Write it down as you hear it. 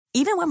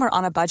Even when we're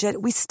on a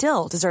budget, we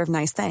still deserve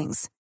nice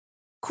things.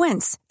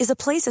 Quince is a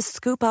place to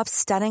scoop up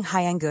stunning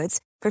high-end goods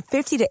for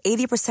 50 to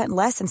 80%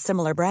 less than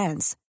similar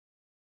brands.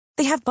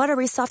 They have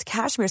buttery soft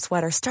cashmere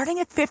sweaters starting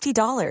at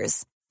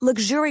 $50,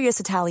 luxurious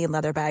Italian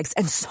leather bags,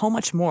 and so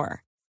much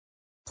more.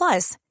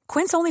 Plus,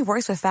 Quince only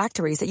works with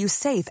factories that use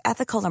safe,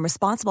 ethical, and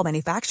responsible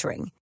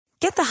manufacturing.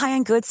 Get the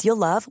high-end goods you'll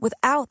love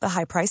without the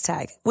high price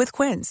tag with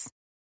Quince.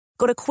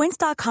 Go to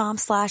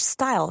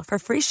quince.com/style for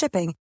free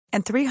shipping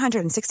and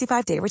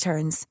 365-day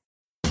returns.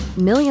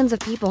 Millions of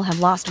people have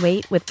lost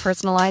weight with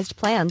personalized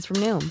plans from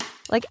Noom.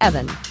 Like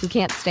Evan, who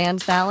can't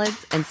stand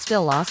salads and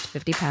still lost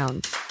 50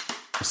 pounds.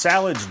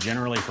 Salads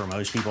generally for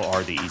most people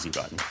are the easy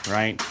button,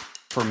 right?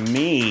 For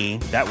me,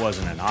 that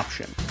wasn't an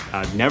option.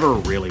 I never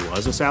really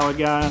was a salad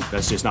guy.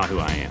 That's just not who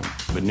I am.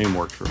 But Noom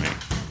worked for me.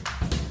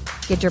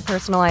 Get your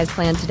personalized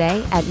plan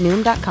today at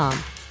Noom.com.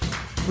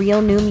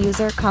 Real Noom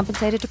user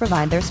compensated to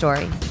provide their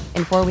story.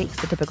 In 4 weeks,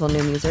 the typical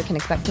Noom user can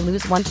expect to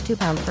lose 1 to 2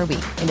 pounds per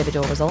week.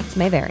 Individual results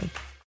may vary.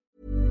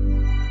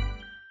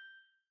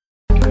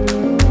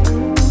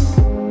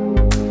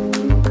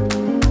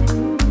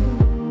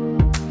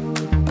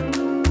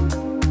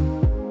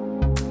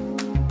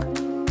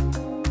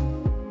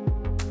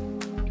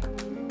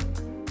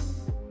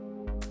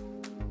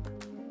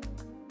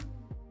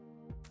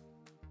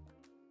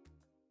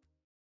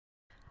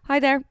 Hi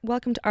there,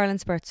 welcome to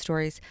Ireland's Birth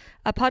Stories,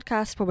 a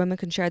podcast where women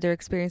can share their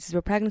experiences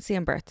with pregnancy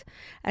and birth,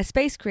 a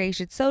space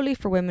created solely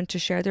for women to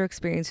share their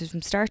experiences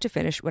from start to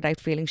finish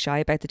without feeling shy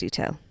about the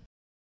detail.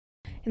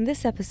 In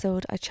this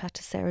episode, I chat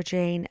to Sarah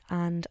Jane,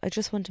 and I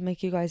just want to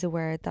make you guys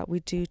aware that we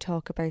do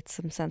talk about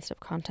some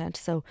sensitive content.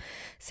 So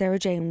Sarah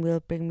Jane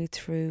will bring me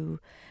through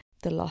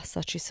the loss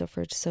that she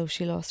suffered. So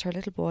she lost her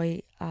little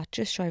boy at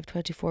just shy of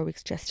 24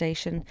 weeks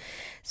gestation.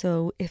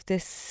 So if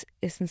this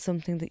isn't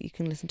something that you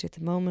can listen to at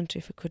the moment,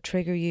 if it could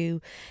trigger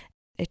you,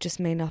 it just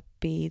may not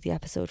be the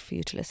episode for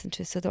you to listen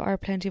to. So there are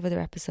plenty of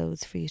other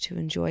episodes for you to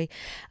enjoy.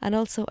 And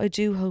also I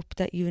do hope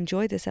that you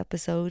enjoy this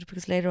episode,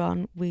 because later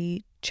on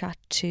we chat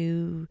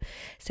to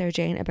Sarah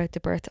Jane about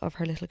the birth of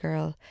her little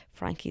girl,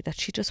 Frankie, that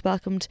she just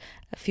welcomed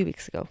a few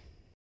weeks ago.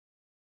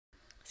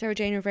 Sarah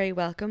Jane, you're very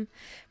welcome.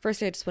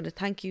 Firstly, I just want to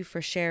thank you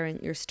for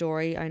sharing your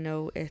story. I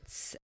know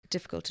it's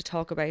difficult to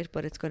talk about,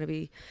 but it's going to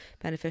be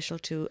beneficial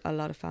to a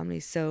lot of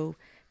families. So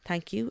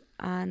thank you.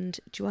 And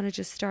do you want to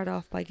just start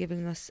off by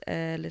giving us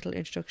a little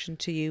introduction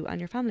to you and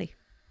your family?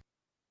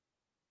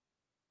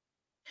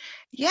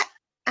 Yeah.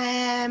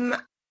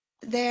 I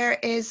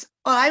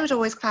would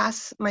always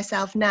class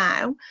myself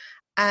now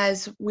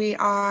as we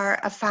are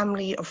a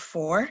family of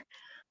 4.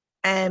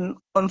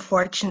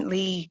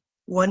 Unfortunately,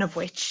 one of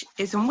which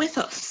isn't with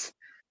us.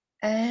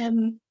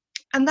 And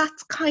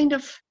that's kind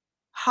of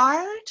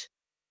hard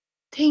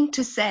thing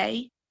to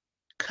say,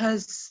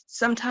 because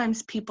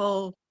sometimes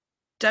people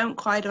don't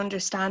quite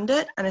understand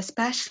it, and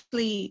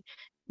especially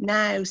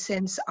now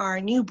since our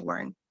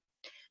newborn.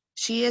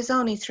 She is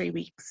only 3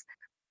 weeks.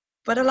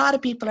 But a lot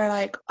of people are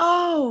like,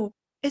 oh,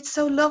 it's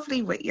so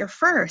lovely with your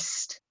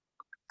first.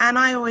 And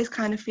I always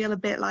kind of feel a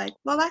bit like,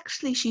 well,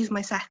 actually, she's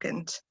my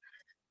second.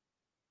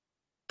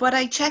 But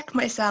I check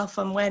myself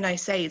on when I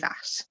say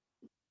that,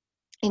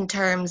 in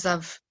terms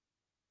of,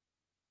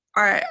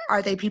 are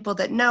they people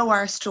that know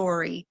our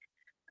story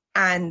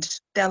and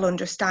they'll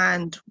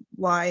understand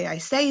why I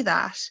say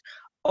that,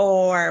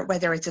 or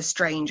whether it's a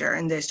stranger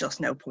and there's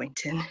just no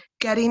point in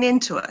getting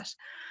into it.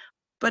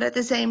 But at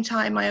the same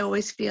time, I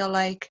always feel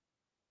like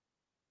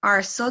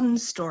our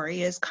son's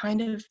story is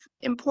kind of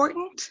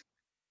important,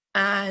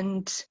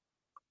 and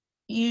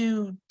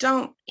you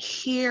don't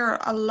hear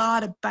a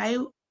lot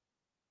about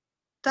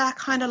that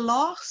kind of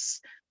loss.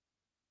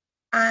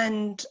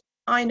 And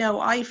I know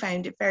I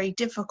found it very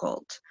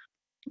difficult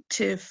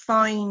to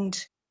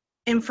find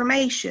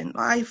information.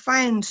 I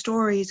found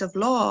stories of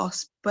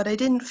loss, but I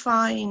didn't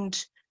find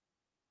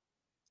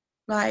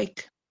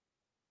like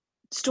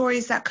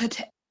stories that could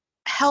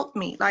help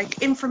me,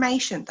 like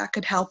information that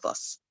could help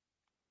us.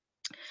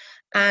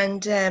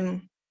 And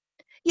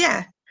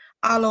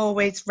I'll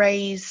always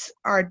raise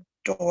our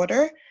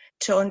daughter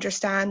to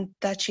understand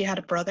that she had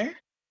a brother.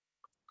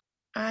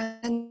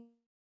 And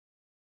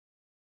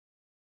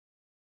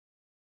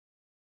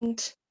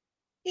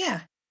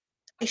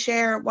I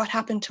share what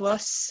happened to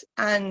us,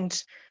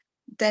 and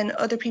then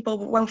other people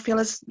won't feel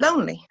as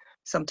lonely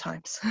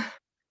sometimes.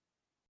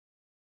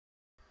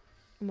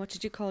 And what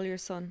did you call your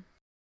son?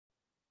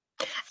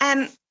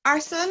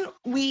 Our son,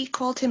 we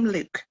called him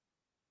Luke.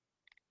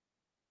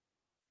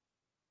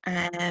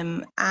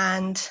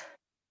 And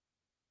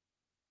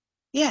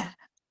yeah,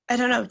 I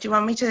don't know. Do you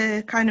want me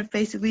to kind of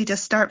basically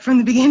just start from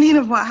the beginning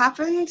of what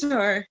happened,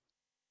 or?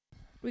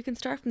 We can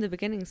start from the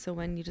beginning. So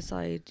when you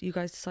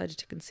guys decided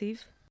to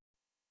conceive?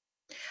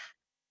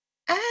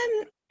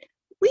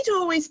 We'd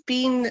always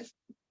been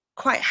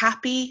quite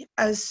happy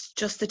as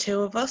just the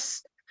two of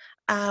us.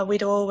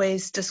 We'd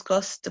always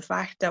discussed the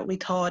fact that we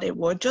thought it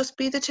would just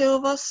be the two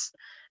of us.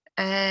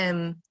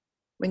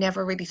 We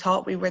never really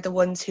thought we were the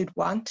ones who'd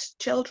want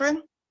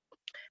children.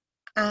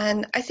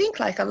 And I think,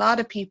 like a lot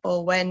of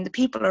people, when the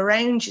people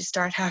around you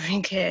start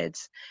having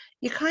kids,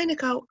 you kind of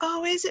go,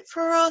 oh, is it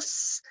for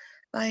us?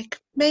 Like,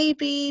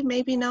 maybe,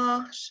 maybe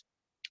not.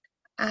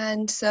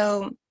 And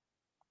so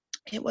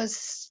it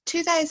was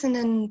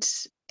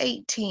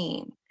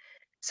 2018.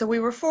 So we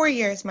were 4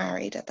 years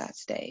married at that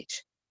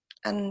stage.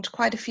 And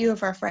quite a few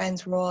of our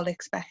friends were all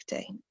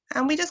expecting.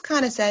 And we just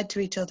kind of said to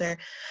each other,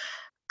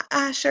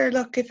 sure,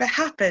 look, if it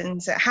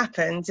happens, it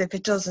happens. If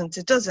it doesn't,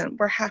 it doesn't.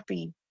 We're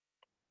happy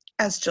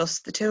as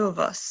just the two of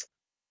us.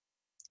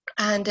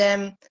 And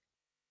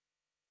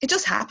it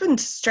just happened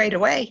straight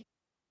away,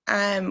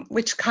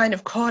 which kind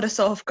of caught us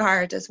off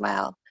guard as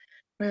well.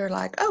 We were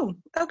like, oh,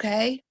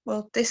 okay,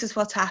 well, this is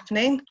what's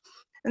happening.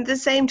 And at the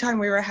same time,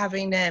 we were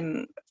having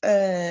an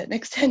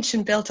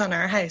extension built on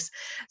our house.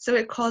 So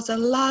it caused a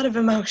lot of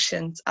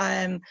emotions.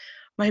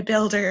 My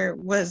builder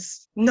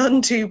was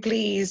none too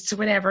pleased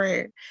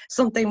whenever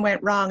something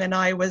went wrong and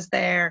I was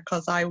there,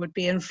 because I would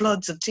be in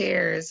floods of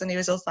tears. And he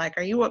was just like,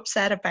 are you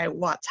upset about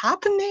what's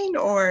happening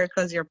or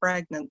because you're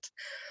pregnant?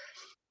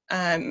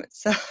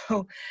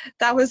 So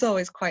that was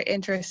always quite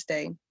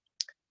interesting.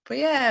 But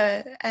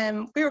yeah,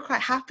 we were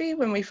quite happy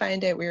when we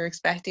found out we were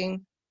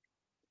expecting,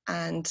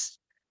 and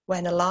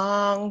went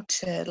along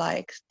to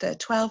like the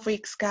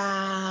 12-week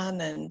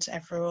scan, and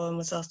everyone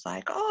was just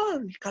like,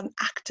 oh, you've got an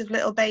active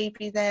little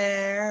baby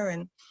there.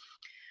 And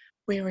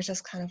we were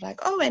just kind of like,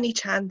 oh, any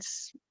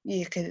chance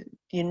you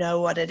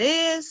know what it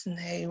is? And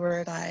they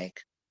were like,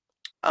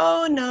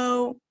 oh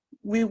no,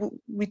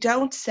 we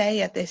don't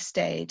say at this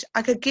stage.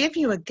 I could give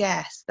you a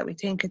guess that we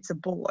think it's a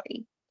boy,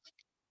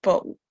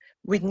 but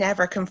we'd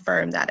never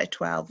confirm that at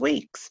 12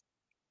 weeks.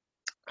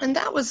 And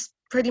that was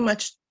pretty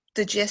much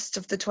the gist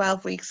of the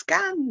 12-week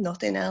scan.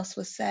 Nothing else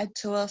was said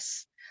to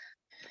us.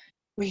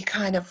 We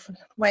kind of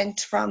went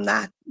from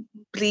that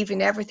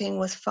believing everything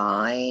was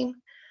fine.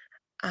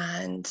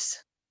 And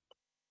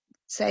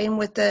same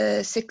with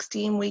the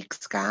 16-week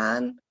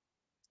scan.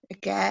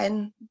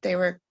 Again, they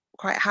were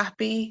quite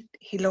happy.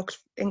 He looked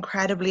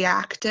incredibly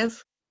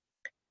active.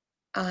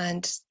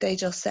 And they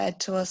just said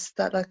to us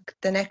that, look,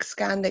 the next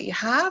scan that you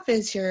have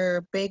is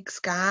your big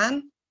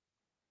scan.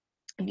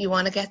 You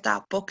want to get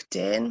that booked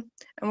in.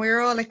 And we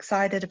were all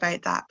excited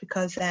about that,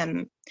 because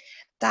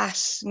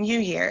that New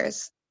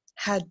Year's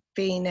had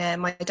been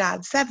my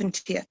dad's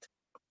 70th,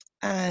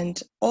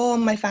 and all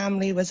my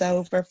family was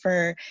over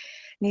for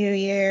New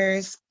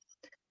Year's,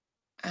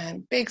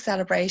 and big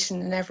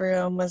celebration, and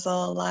everyone was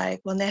all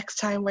like, well, next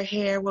time we're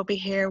here, we'll be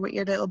here with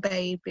your little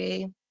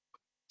baby.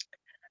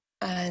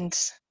 And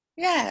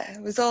yeah,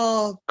 it was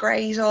all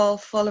great, all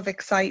full of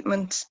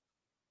excitement.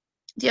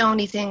 The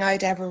only thing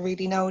I'd ever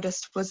really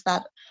noticed was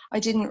that I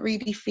didn't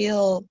really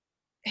feel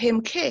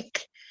him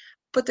kick,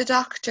 but the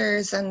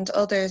doctors and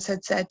others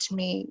had said to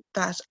me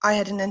that I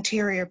had an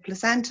anterior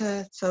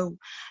placenta, so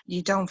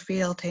you don't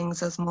feel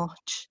things as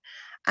much.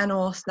 And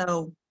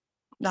also,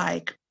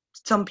 like,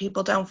 some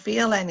people don't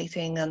feel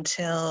anything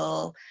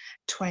until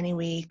 20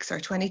 weeks or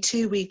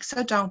 22 weeks,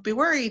 so don't be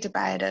worried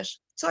about it.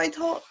 So I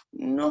thought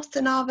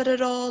nothing of it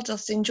at all,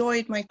 just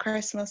enjoyed my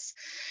Christmas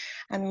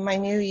and my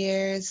New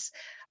Year's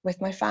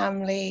with my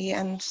family.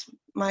 And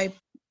my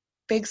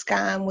big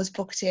scan was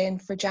booked in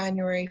for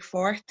January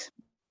 4th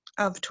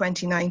of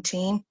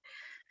 2019.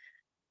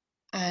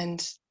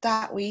 And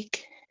that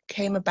week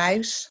came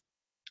about,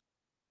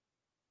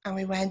 and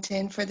we went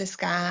in for the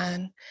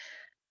scan,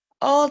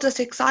 all just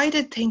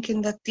excited,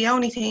 thinking that the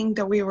only thing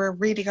that we were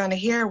really going to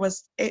hear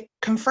was it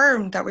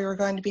confirmed that we were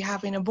going to be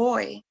having a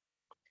boy.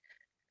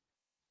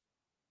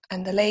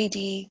 And the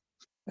lady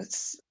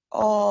was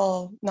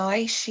all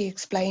nice. She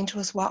explained to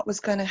us what was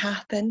going to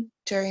happen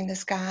during the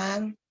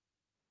scan.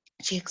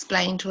 She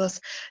explained to us,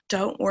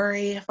 don't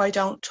worry if I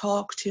don't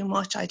talk too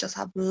much, I just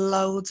have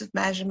loads of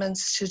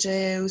measurements to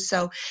do.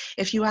 So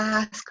if you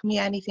ask me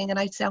anything and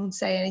I don't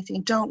say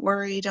anything, don't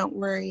worry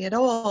at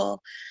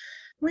all.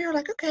 We were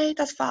like, okay,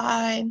 that's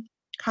fine.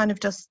 Kind of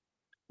just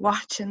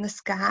watching the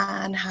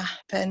scan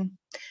happen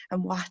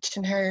and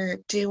watching her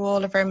do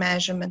all of her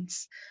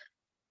measurements.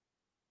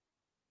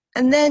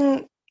 And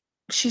then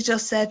she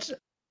just said,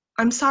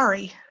 I'm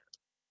sorry.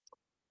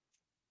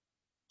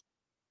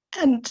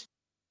 And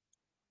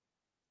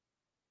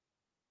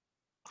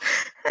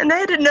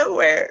out of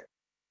nowhere,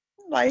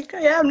 like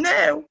I am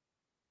now,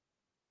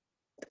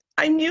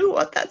 I knew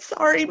what that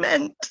sorry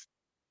meant.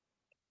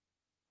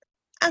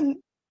 And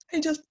I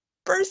just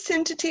burst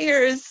into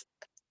tears.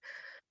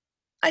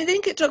 I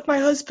think it took my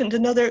husband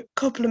another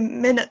couple of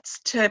minutes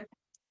to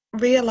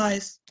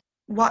realize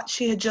what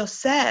she had just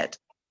said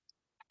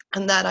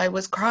and that I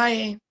was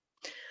crying.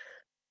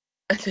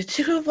 And the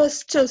two of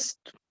us just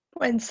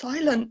went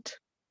silent.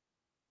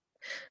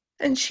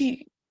 And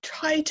she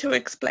tried to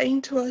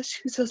explain to us.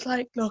 She was just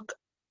like, look,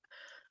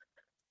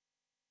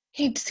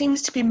 he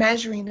seems to be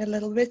measuring a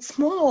little bit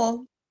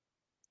small,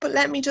 but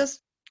let me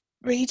just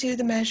redo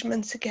the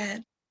measurements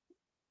again.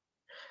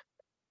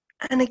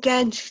 And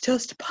again, she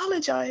just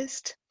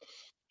apologized.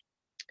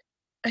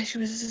 And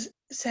she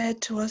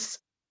said to us,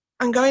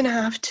 I'm going to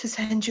have to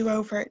send you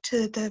over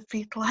to the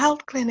fetal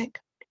health clinic.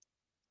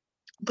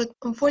 But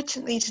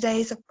unfortunately, today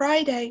is a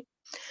Friday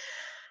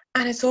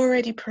and it's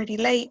already pretty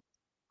late.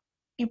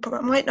 You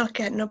might not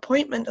get an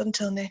appointment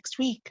until next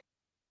week.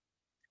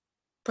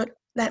 But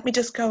let me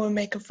just go and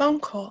make a phone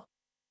call.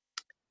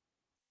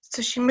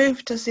 So she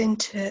moved us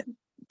into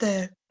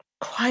the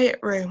quiet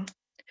room,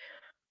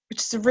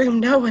 which is a room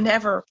no one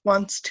ever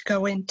wants to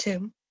go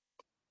into.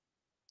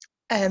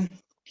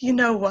 You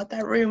know what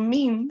that room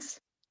means.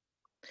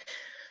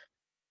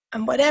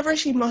 And whatever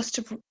she must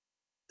have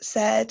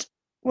said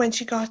when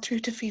she got through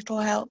to fetal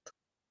health,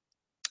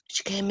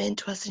 she came in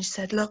to us and she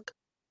said, look,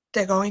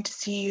 they're going to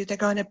see you. They're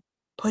going to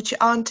put you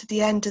on to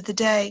the end of the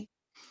day.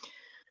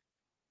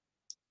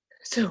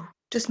 So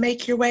just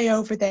make your way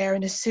over there,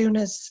 and as soon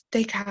as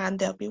they can,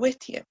 they'll be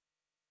with you.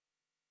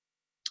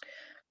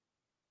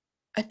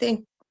 I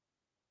think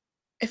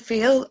it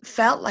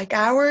felt like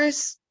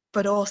hours,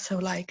 but also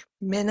like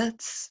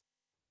minutes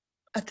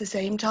at the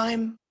same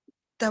time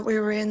that we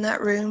were in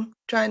that room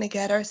trying to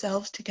get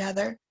ourselves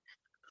together.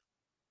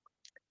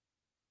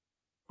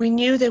 We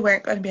knew they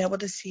weren't going to be able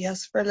to see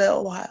us for a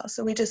little while,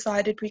 so we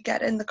decided we'd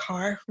get in the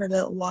car for a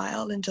little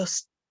while and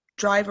just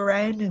drive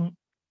around and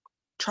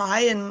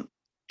try and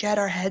get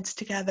our heads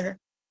together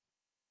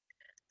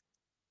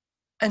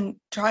and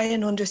try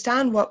and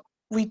understand what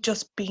we'd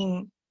just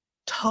been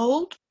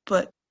told,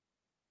 but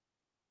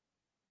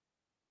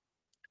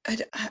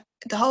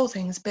the whole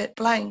thing's a bit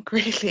blank,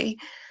 really.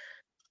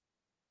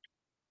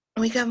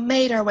 We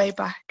made our way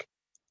back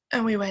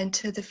and we went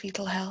to the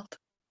fetal health.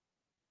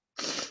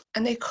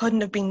 And they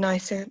couldn't have been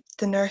nicer.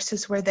 The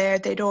nurses were there.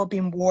 They'd all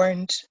been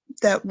warned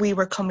that we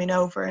were coming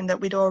over and that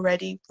we'd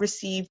already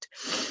received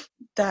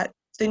the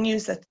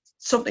news that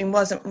something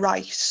wasn't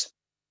right.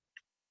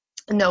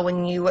 No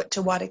one knew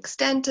to what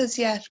extent as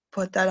yet,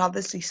 but that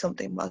obviously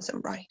something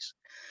wasn't right.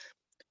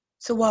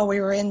 So while we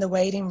were in the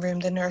waiting room,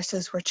 the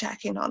nurses were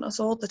checking on us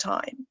all the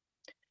time,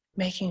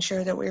 making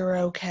sure that we were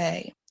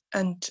okay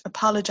and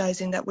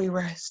apologizing that we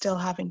were still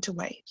having to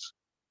wait.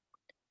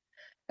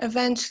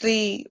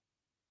 Eventually,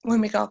 when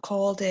we got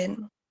called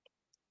in,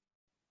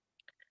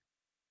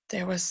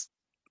 there was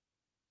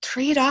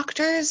 3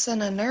 doctors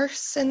and a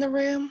nurse in the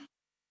room,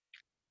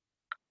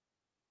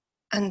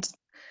 and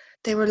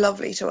they were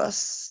lovely to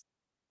us.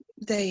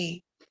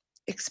 They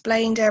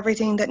explained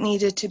everything that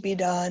needed to be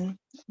done,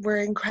 were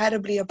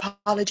incredibly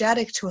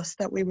apologetic to us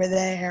that we were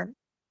there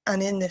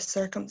and in this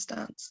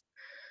circumstance.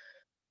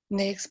 And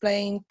they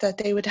explained that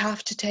they would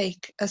have to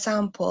take a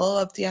sample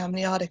of the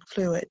amniotic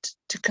fluid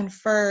to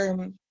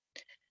confirm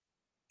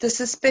the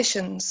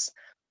suspicions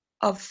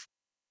of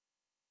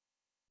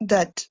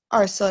that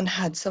our son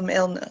had some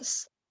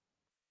illness.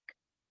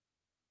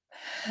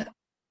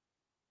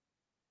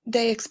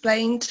 They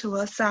explained to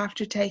us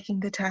after taking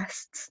the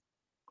tests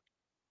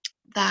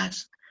that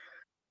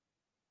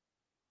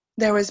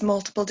there was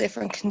multiple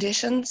different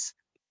conditions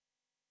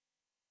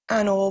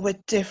and all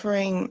with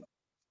differing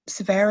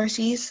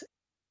severities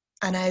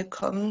and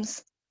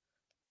outcomes,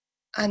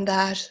 and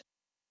that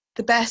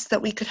the best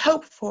that we could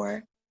hope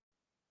for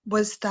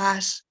was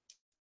that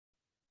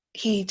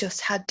he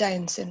just had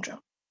Down syndrome.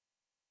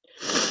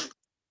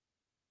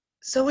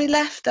 So we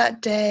left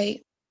that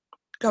day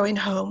going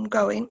home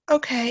going,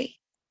 okay,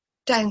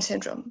 Down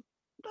syndrome,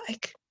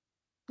 like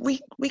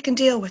we can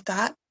deal with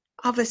that.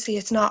 Obviously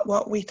it's not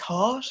what we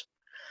thought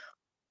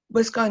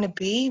was going to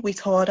be. We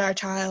thought our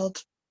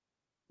child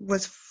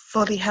was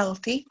fully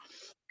healthy,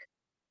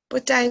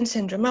 but Down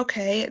syndrome,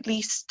 okay, at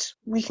least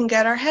we can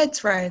get our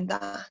heads around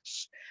that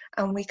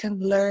and we can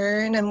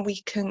learn and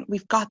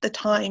we've got the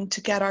time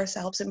to get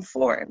ourselves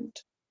informed.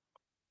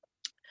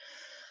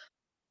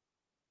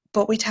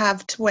 But we'd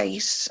have to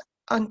wait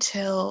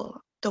until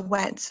the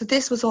Wednesday. So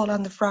this was all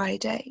on the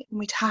Friday, and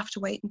we'd have to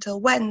wait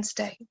until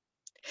Wednesday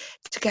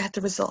to get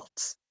the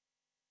results.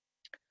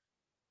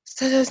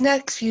 So those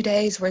next few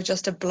days were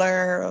just a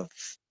blur of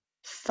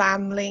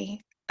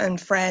family and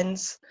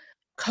friends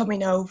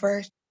coming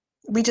over.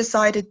 We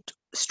decided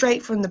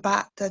straight from the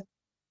bat that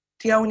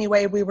the only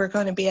way we were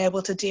going to be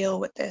able to deal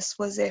with this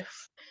was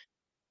if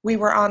we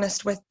were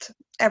honest with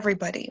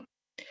everybody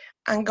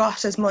and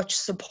got as much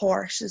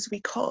support as we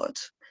could.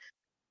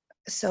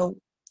 So,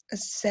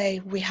 as I say,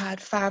 we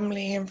had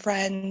family and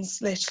friends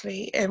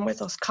literally in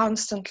with us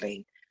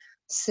constantly,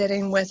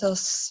 sitting with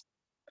us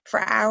for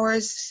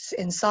hours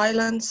in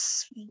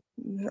silence,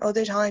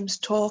 other times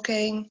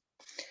talking.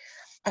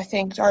 I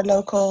think our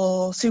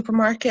local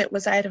supermarket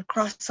was out of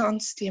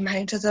croissants, the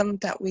amount of them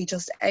that we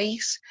just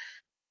ate.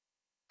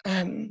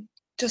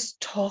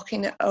 Just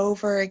talking it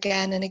over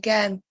again and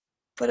again.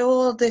 But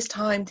all this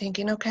time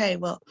thinking, okay,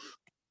 well,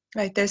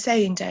 like they're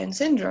saying Down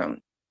syndrome,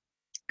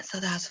 so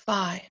that's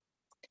fine.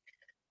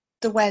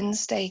 The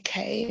Wednesday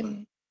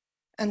came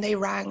and they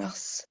rang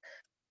us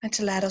and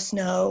to let us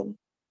know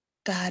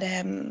that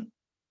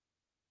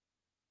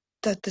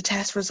that the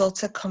test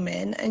results had come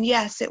in, and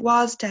yes, it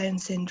was Down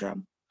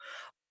syndrome,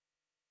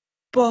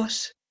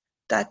 but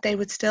that they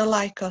would still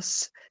like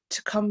us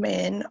to come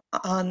in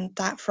on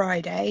that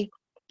Friday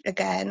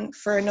again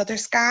for another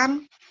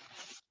scan,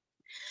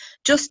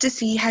 just to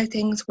see how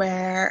things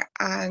were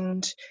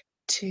and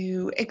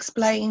to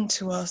explain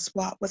to us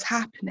what was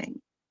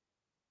happening.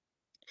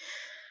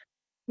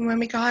 When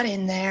we got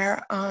in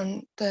there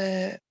on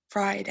the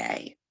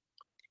Friday,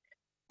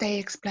 they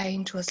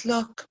explained to us,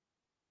 look,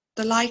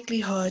 the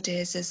likelihood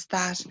is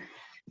that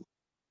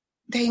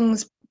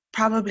things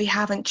probably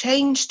haven't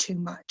changed too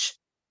much,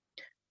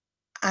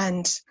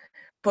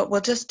 but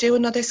we'll just do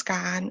another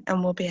scan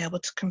and we'll be able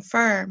to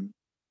confirm.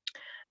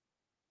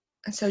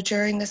 And so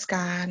during the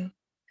scan,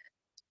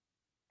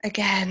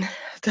 again,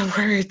 the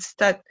words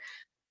that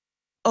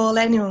all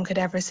anyone could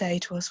ever say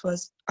to us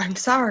was, I'm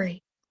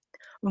sorry.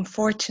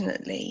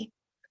 Unfortunately,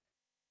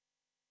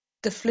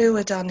 the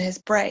fluid on his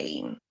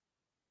brain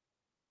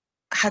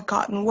had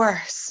gotten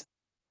worse,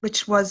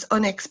 which was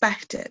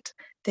unexpected.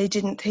 They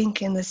didn't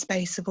think in the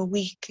space of a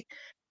week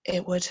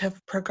it would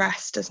have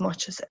progressed as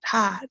much as it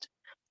had,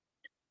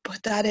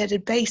 but that it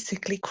had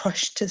basically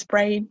crushed his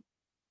brain.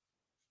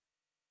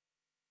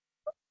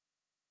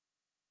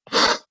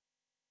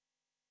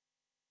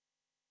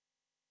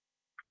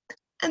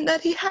 And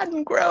that he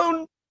hadn't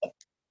grown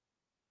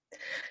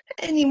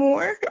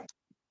anymore.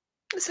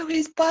 So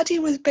his body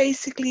was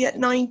basically at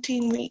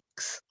 19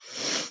 weeks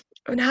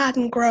and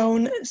hadn't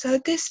grown. So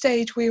at this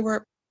stage we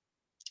were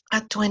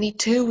at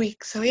 22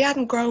 weeks, so he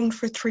hadn't grown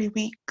for 3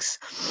 weeks.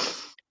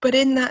 But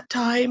in that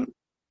time,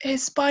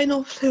 his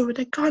spinal fluid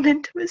had gone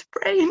into his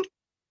brain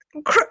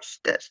and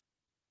crushed it.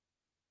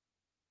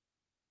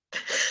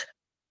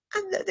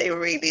 And that they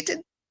really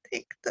didn't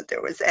think that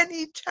there was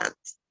any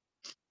chance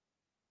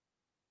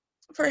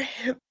for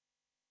him.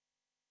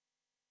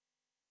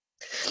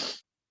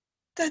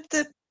 That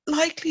the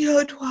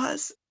likelihood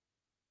was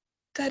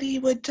that he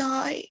would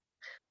die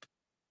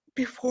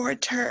before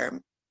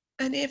term.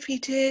 And if he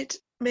did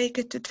make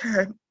it to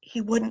term,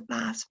 he wouldn't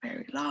last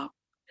very long.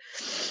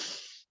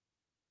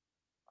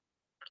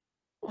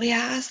 We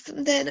asked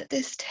them then at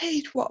this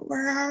stage what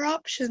were our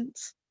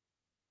options,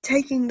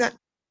 taking that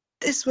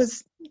this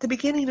was the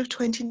beginning of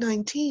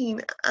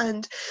 2019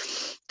 and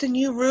the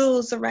new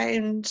rules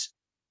around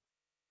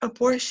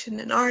abortion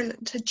in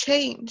Ireland had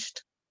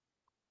changed.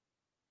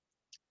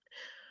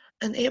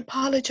 And they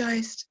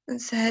apologised and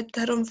said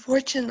that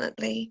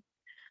unfortunately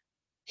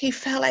he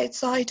fell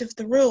outside of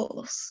the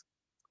rules,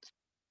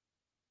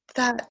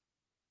 that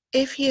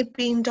if he had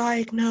been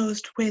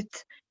diagnosed with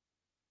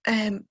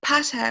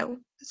Patau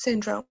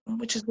syndrome,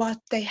 which is what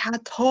they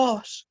had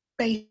thought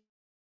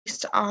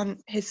based on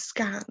his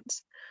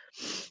scans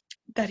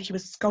that he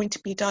was going to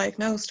be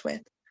diagnosed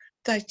with,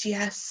 that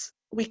yes,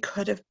 we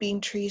could have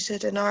been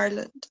treated in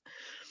Ireland.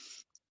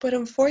 But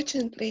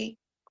unfortunately,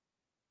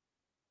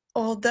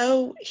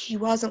 although he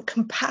wasn't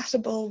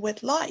compatible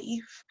with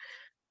life,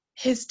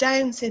 his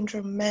Down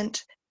syndrome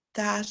meant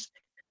that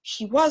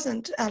he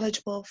wasn't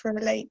eligible for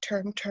a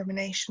late-term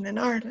termination in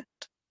Ireland,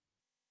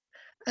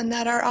 and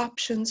that our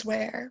options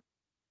were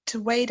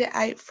to wait it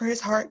out for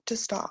his heart to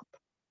stop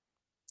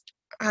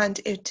and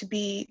it to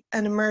be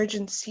an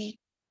emergency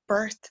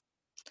birth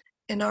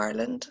in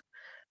Ireland,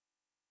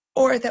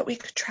 or that we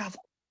could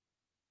travel.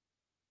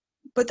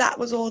 But that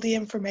was all the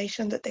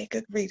information that they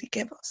could really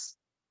give us.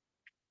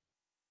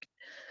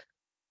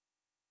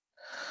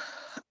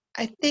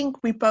 I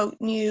think we both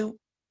knew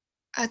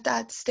at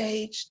that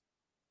stage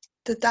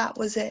that that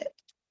was it.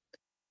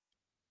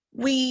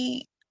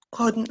 We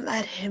couldn't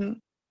let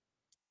him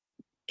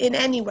in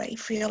any way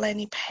feel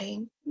any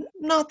pain.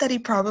 Not that he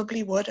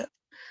probably would have,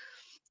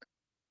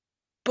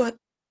 but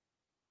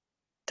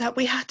that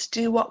we had to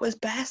do what was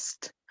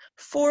best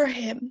for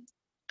him.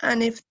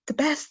 And if the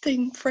best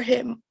thing for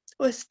him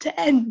was to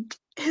end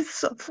his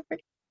suffering.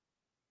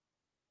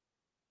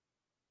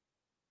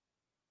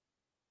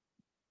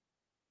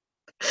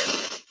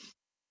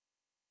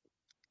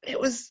 It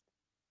was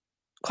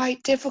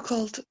quite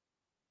difficult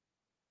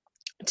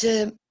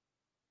to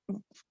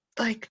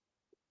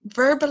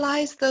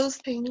verbalize those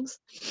things.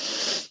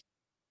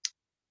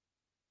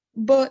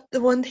 But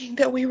the one thing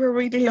that we were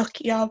really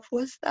lucky of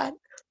was that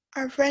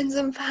our friends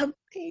and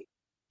family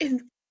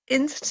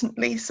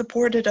instantly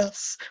supported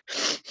us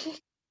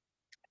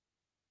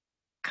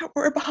and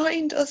were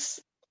behind us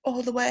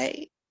all the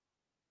way.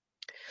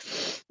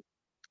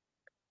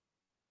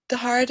 The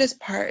hardest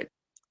part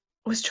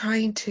was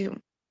trying to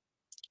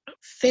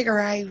figure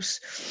out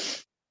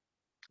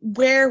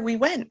where we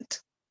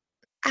went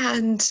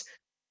and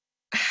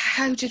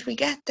how did we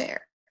get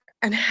there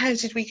and how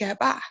did we get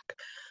back.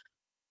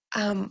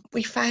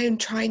 We found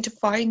trying to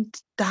find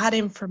that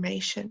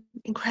information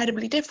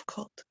incredibly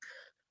difficult.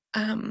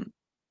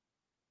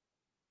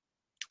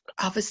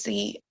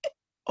 Obviously,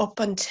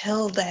 up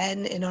until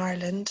then in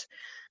Ireland,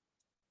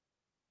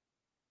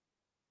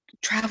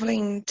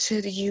 travelling to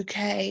the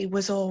UK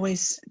was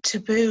always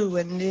taboo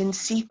and in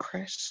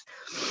secret.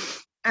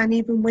 And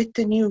even with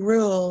the new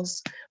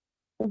rules,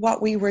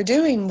 what we were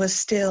doing was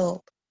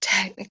still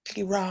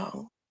technically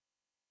wrong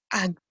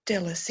and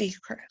still a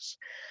secret.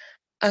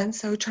 And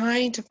so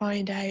trying to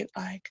find out,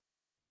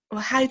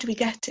 how do we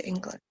get to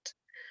England?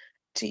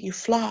 Do you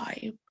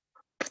fly?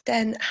 But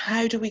then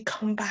how do we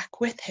come back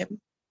with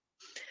him?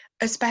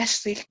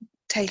 Especially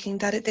taking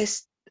that at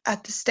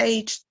the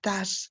stage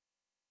that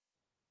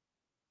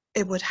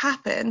it would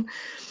happen,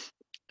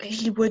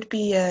 he'd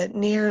be a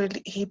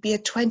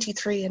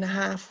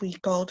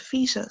 23.5-week-old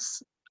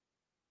fetus.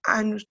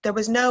 And there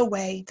was no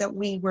way that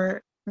we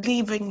were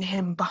leaving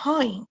him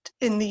behind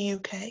in the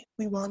UK.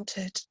 We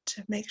wanted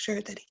to make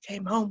sure that he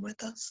came home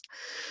with us.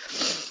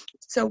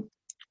 So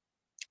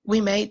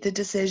we made the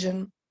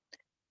decision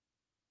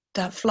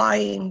that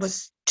flying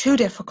was too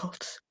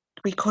difficult.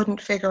 We couldn't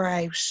figure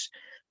out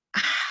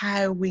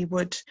how we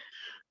would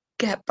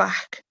get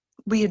back.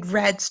 We had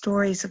read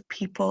stories of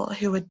people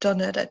who had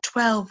done it at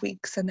 12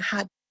 weeks and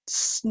had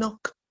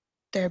snuck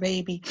their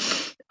baby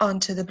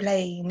onto the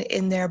plane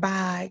in their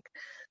bag.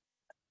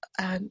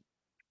 And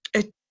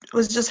it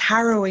was just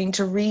harrowing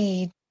to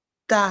read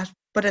that,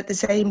 but at the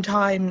same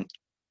time,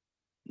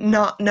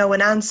 not know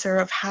an answer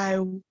of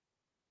how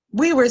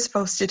we were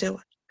supposed to do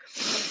it.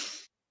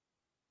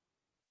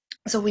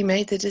 So we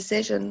made the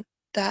decision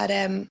that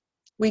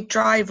we'd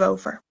drive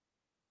over.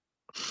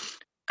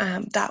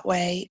 That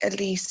way, at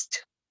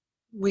least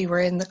we were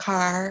in the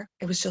car.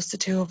 It was just the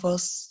two of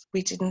us.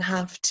 We didn't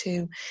have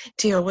to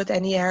deal with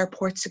any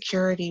airport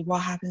security.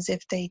 What happens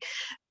if they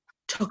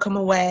took him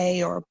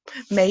away or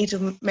made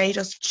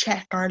us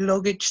check our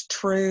luggage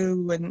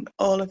through and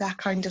all of that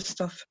kind of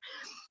stuff.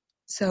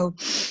 So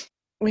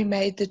we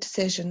made the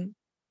decision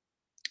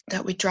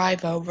that we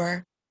drive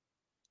over,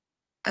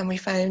 and we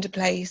found a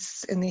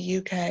place in the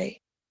UK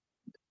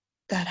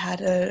that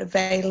had an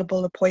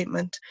available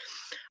appointment.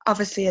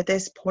 Obviously, at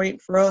this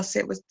point for us,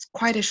 it was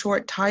quite a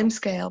short time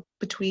scale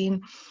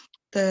between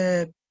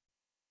the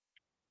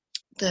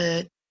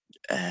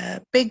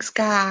big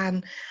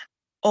scan,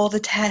 all the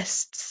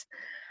tests,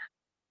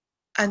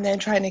 and then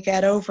trying to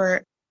get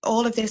over.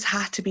 All of this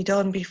had to be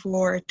done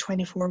before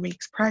 24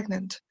 weeks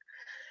pregnant,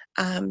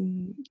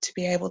 to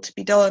be able to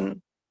be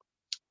done.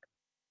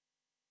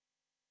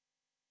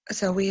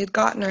 So we had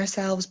gotten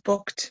ourselves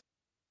booked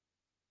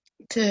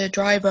to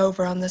drive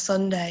over on the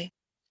Sunday.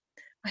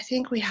 I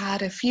think we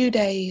had a few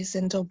days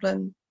in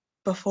Dublin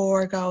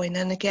before going,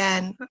 and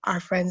again, our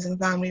friends and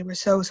family were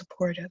so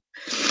supportive.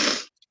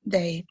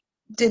 They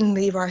didn't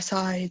leave our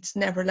sides,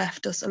 never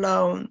left us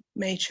alone,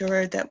 made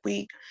sure that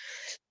we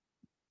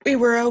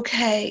were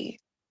okay.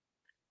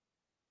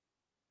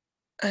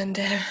 And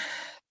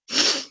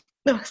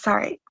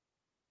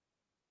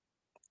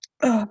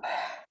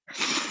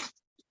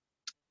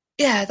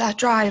yeah, that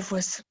drive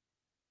was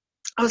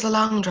a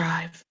long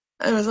drive.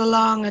 It was a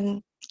long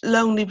and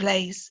lonely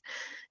place.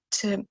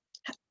 The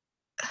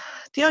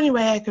only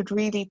way I could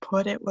really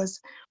put it was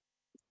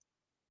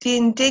the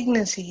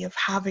indignity of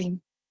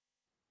having,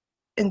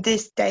 in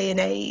this day and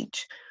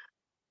age,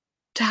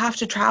 to have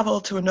to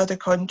travel to another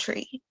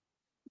country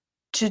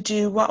to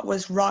do what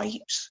was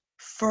right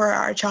for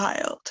our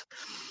child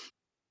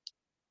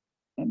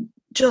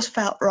just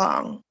felt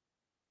wrong.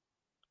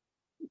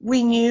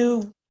 We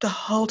knew the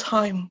whole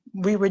time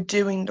we were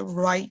doing the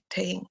right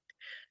thing.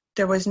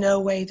 There was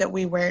no way that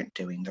we weren't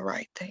doing the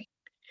right thing.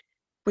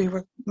 We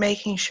were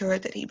making sure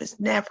that he was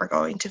never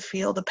going to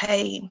feel the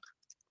pain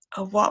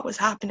of what was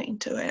happening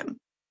to him.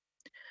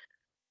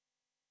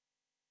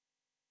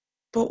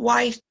 But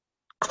why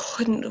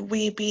couldn't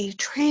we be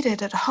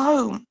treated at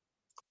home?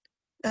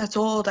 That's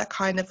all that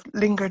kind of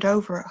lingered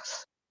over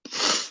us.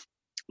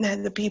 Now,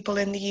 the people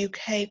in the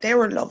UK, they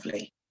were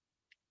lovely.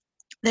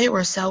 They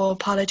were so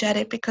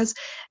apologetic because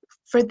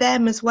for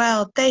them as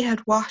well, they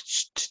had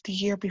watched the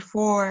year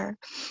before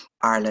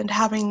Ireland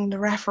having the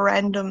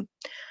referendum,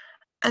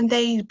 and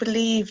they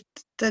believed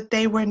that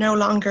they were no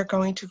longer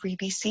going to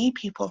really see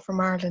people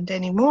from Ireland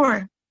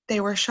anymore. They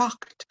were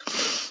shocked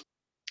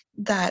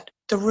that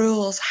the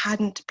rules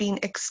hadn't been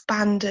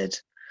expanded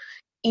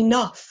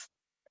enough,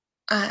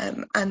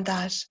 and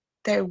that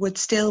there would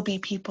still be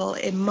people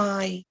in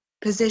my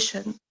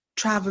position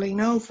travelling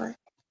over.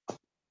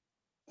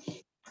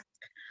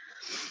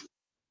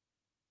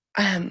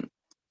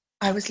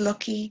 I was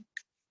lucky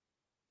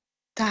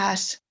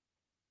that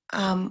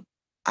I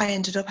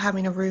ended up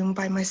having a room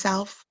by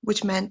myself,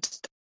 which meant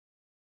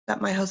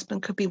that my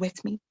husband could be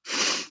with me.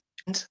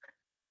 And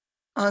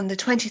on the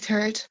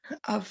 23rd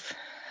of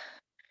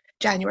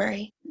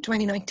January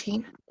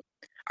 2019,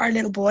 our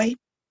little boy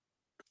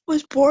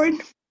was born.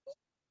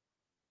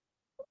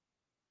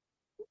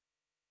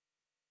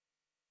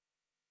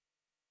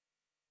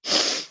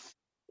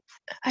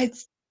 I'd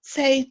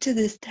say to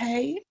this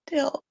day,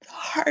 still the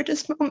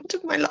hardest moment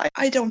of my life.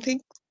 I don't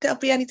think there'll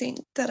be anything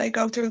that I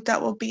go through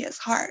that will be as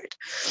hard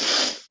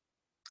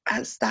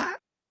as that.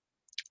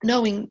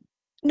 Knowing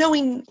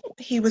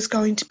he was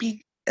going to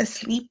be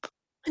asleep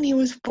when he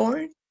was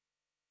born,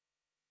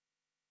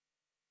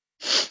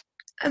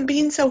 and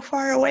being so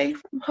far away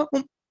from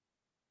home.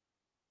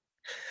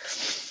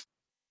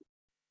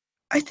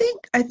 I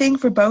think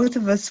for both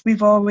of us,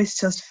 we've always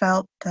just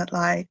felt that,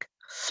 like,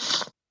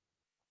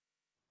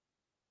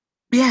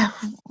 yeah,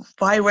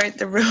 why weren't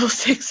the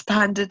rules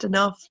expanded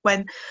enough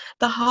when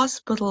the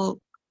hospital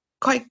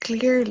quite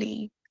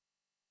clearly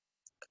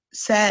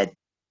said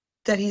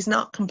that he's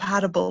not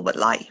compatible with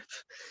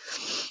life?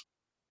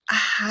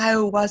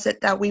 How was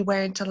it that we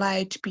weren't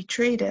allowed to be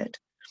treated?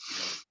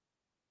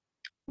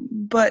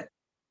 But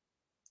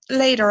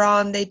later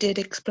on, they did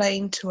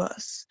explain to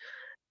us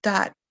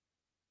that,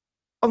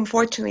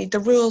 unfortunately, the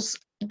rules,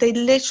 they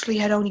literally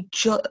had only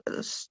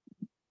just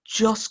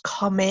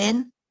come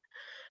in,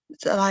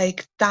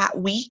 like, that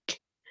week,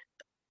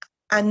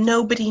 and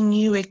nobody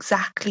knew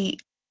exactly,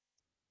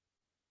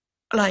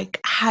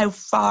 like, how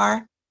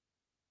far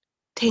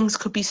things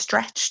could be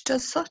stretched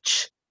as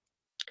such.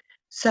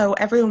 So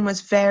everyone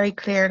was very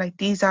clear, like,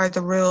 these are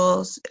the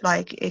rules,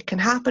 like, it can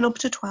happen up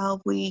to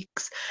 12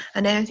 weeks,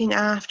 and anything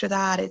after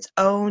that, it's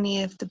only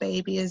if the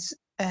baby is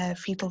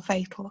fetal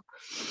fatal.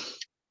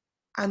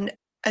 And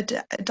a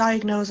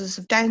diagnosis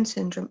of Down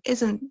syndrome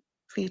isn't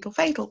fetal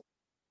fatal,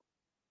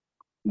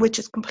 which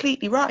is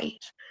completely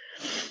right.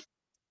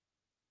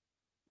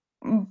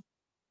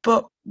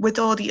 But with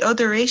all the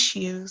other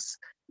issues,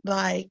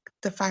 like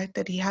the fact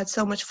that he had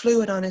so much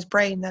fluid on his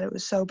brain that it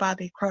was so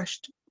badly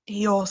crushed,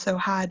 he also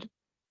had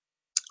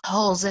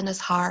holes in his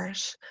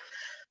heart.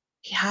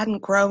 He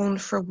hadn't grown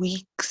for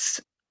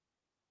weeks.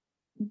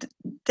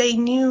 They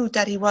knew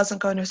that he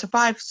wasn't going to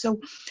survive. So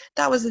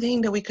that was the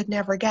thing that we could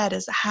never get,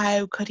 is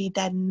how could he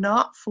then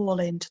not fall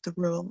into the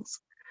rules?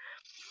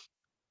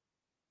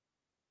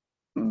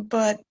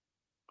 But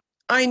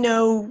I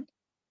know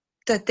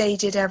that they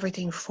did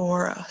everything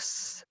for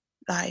us.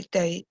 Like,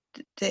 they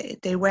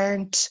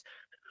weren't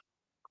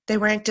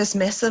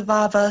dismissive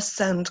of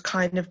us and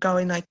kind of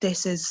going like,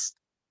 this is,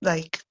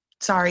 like,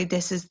 sorry,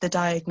 this is the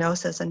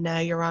diagnosis and now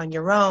you're on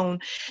your own.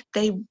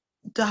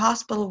 The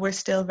hospital were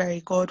still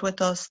very good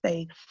with us.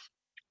 They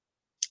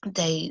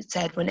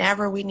said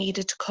whenever we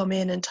needed to come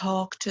in and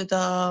talk to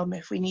them,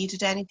 if we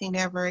needed anything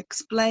ever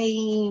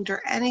explained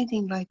or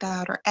anything like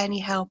that, or any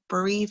help,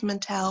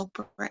 bereavement help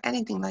or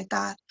anything like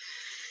that,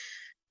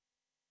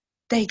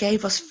 they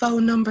gave us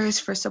phone numbers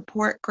for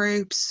support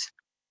groups.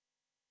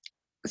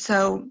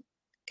 So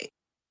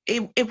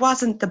it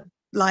wasn't the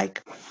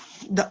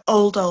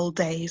old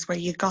days where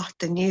you got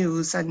the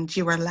news and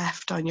you were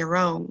left on your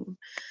own.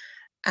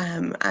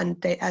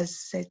 And they, as I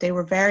said, they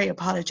were very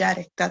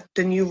apologetic that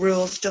the new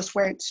rules just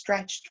weren't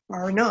stretched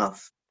far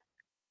enough.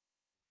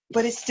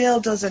 But it still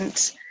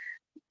doesn't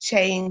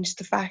change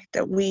the fact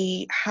that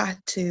we had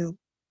to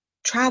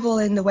travel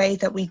in the way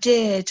that we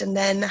did, and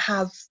then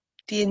have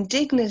the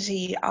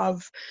indignity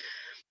of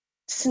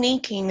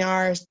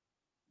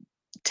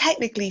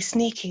technically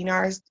sneaking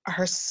our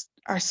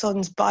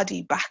son's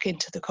body back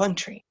into the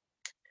country,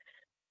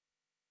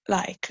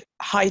 like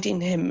hiding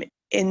him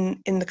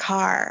in the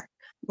car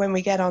when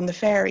we get on the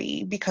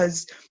ferry,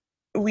 because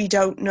we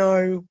don't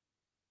know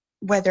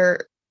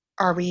whether,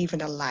 are we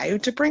even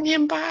allowed to bring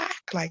him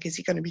back? Like, is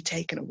he going to be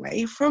taken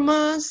away from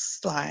us?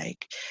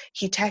 Like,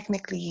 he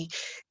technically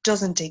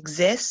doesn't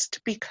exist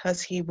because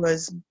he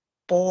was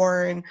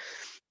born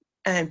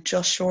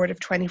just short of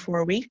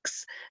 24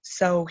 weeks.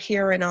 So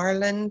here in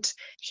Ireland,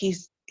 he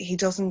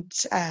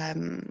doesn't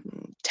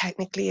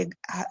technically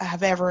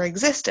have ever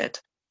existed.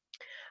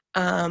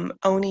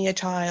 Only a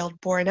child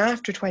born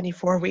after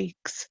 24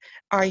 weeks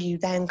are you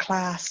then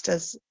classed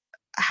as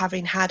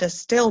having had a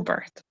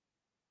stillbirth.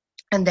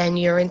 And then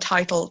you're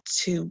entitled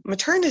to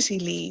maternity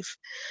leave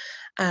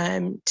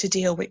to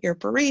deal with your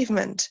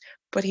bereavement.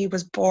 But he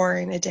was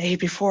born a day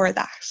before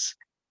that.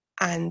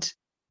 And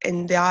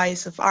in the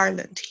eyes of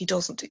Ireland, he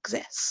doesn't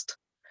exist.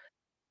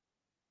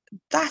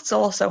 That's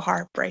also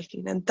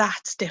heartbreaking, and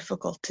that's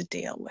difficult to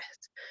deal with.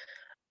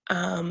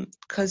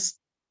 Because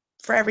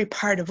for every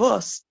part of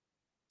us,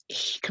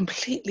 he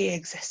completely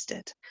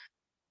existed.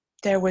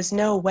 There was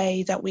no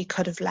way that we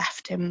could have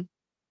left him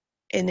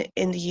in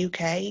the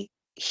UK.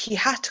 He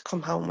had to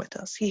come home with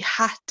us. He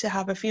had to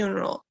have a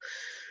funeral.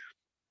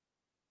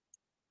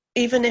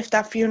 Even if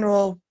that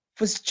funeral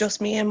was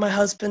just me and my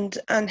husband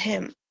and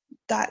him,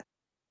 that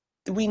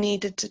we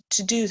needed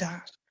to do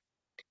that.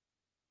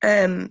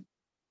 That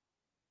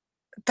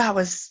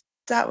was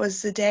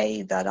the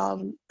day that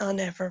I'll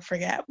never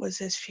forget, was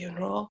his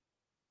funeral.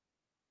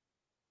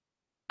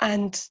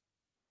 And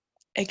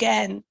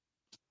again,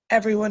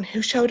 everyone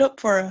who showed up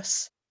for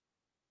us,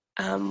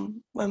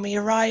 when we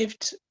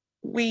arrived,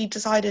 we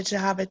decided to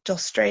have it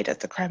just straight at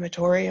the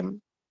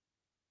crematorium.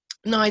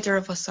 Neither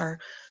of us are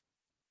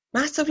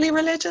massively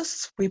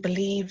religious. We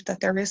believe that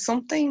there is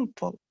something,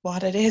 but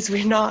what it is,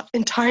 we're not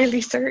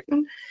entirely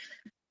certain.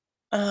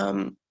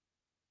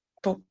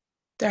 But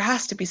there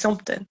has to be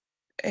something,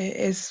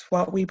 is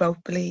what we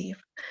both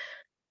believe.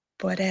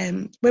 But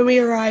when we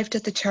arrived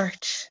at the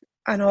church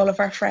and all of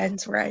our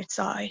friends were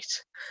outside,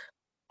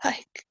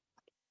 like,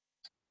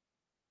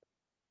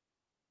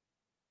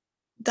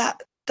 that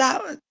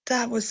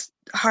was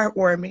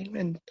heartwarming,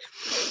 and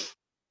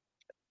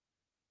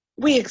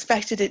we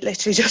expected it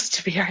literally just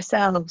to be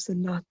ourselves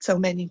and not so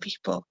many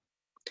people.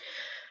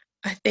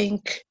 I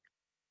think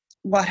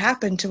what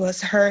happened to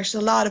us hurt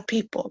a lot of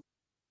people.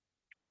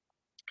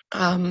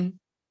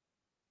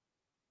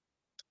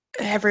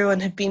 Everyone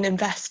had been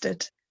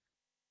invested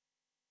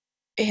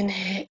in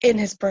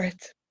his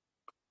birth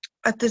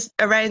at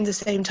around the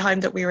same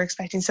time that we were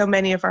expecting. So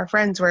many of our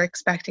friends were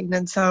expecting,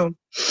 and so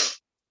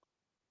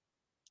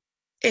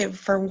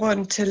for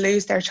one to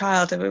lose their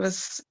child,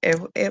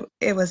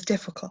 it was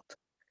difficult.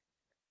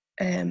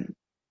 It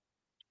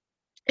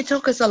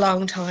took us a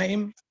long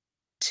time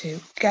to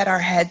get our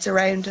heads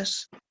around it.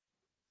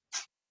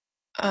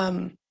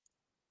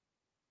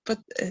 But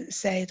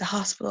say the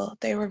hospital,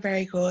 they were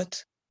very good.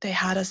 They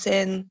had us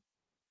in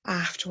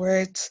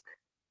afterwards.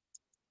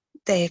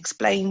 They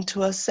explained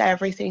to us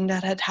everything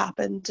that had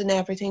happened and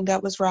everything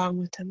that was wrong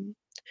with him.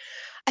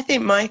 I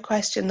think my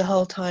question the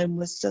whole time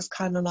was just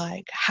kind of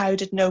like, how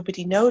did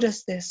nobody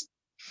notice this?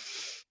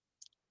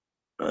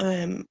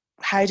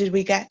 How did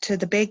we get to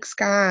the big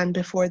scan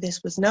before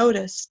this was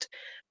noticed?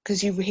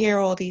 Because you hear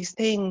all these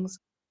things,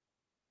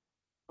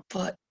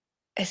 but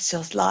it's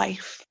just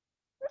life,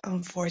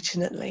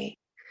 unfortunately.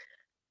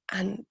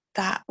 And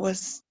that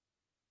was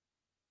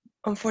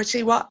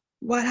unfortunately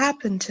what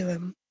happened to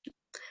him.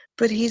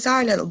 But he's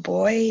our little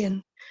boy,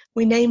 and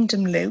we named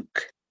him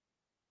Luke.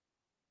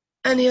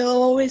 And he'll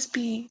always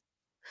be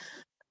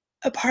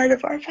a part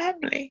of our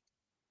family.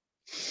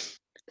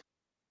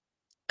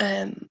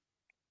 It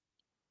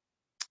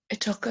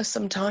took us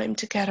some time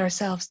to get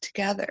ourselves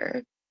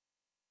together.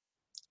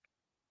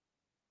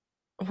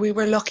 We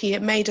were lucky,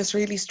 it made us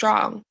really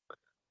strong.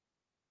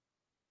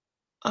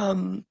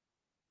 And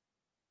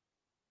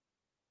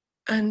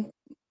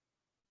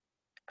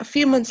a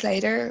few months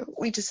later,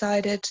 we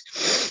decided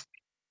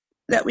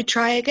that we'd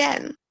try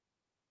again.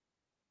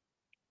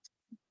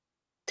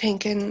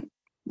 Thinking,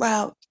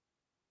 well,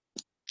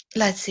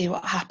 let's see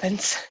what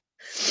happens.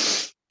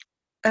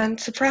 And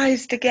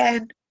surprised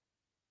again,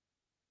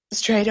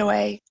 straight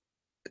away,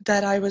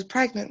 that I was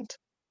pregnant.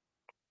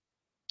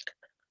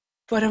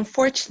 But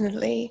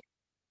unfortunately,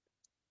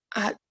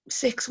 at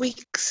 6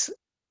 weeks,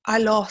 I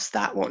lost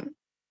that one.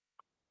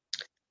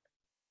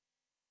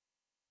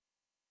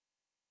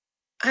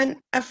 And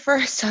at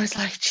first I was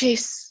like,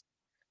 geez,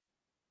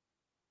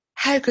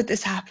 how could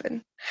this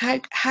happen? How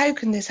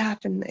can this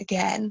happen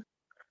again?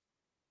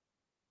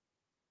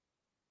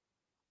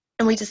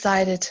 And we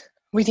decided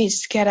we needed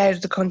to get out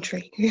of the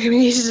country. We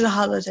needed a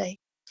holiday.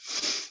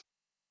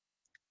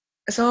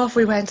 So off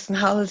we went on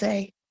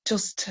holiday,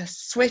 just to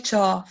switch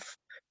off,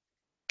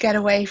 get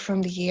away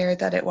from the year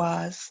that it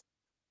was.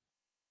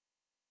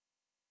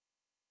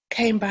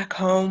 Came back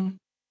home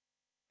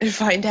and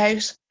find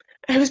out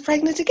I was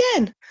pregnant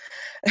again,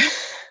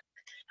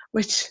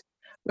 which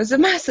was a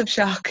massive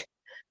shock.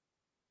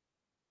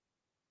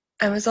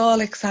 I was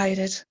all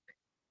excited,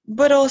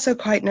 but also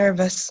quite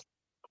nervous,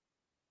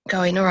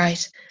 going, all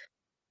right,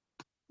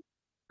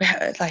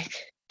 like,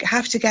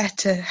 have to get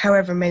to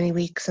however many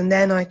weeks and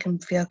then I can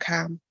feel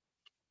calm.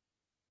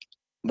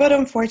 But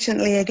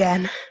unfortunately,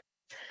 again,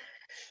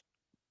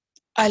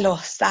 I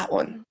lost that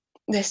one,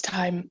 this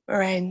time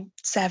around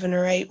 7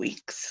 or 8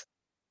 weeks.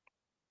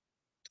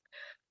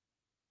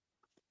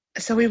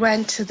 So we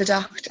went to the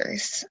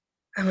doctors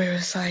and we were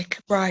just like,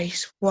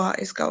 right, what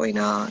is going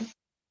on?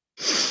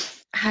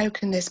 How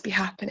can this be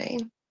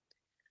happening?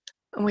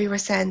 And we were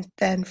sent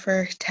then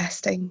for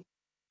testing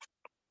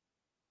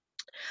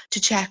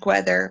to check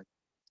whether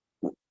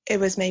it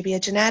was maybe a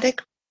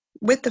genetic,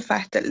 with the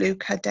fact that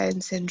Luke had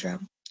Down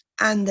syndrome,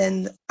 and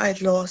then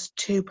I'd lost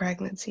 2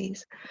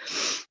 pregnancies.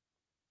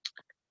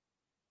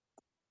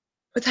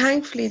 But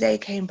thankfully they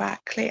came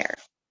back clear.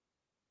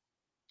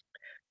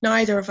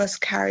 Neither of us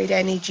carried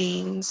any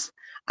genes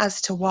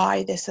as to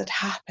why this had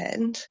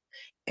happened.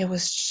 It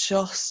was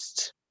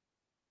just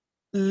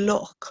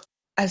luck,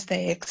 as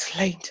they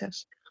explained it.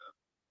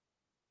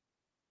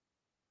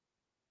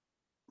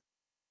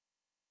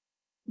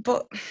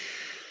 But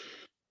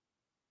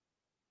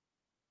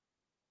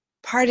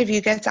part of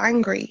you gets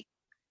angry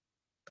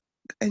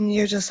and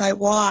you're just like,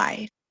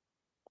 why?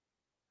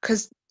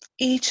 Because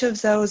each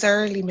of those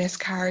early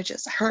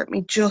miscarriages hurt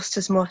me just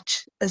as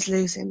much as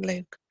losing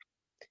Luke.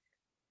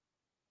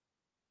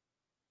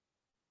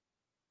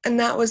 And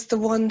that was the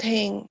one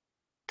thing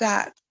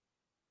that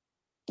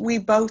we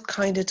both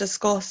kind of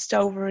discussed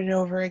over and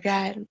over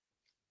again,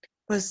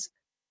 was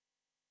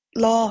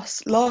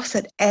loss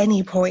at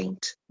any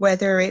point,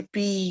 whether it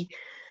be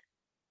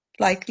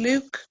like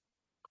Luke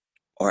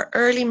or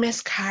early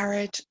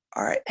miscarriage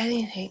or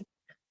anything.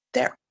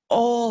 They're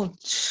all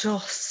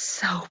just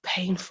so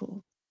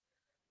painful.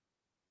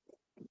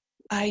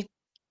 I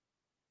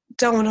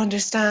don't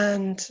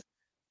understand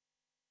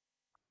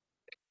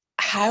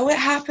how it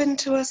happened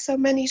to us so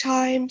many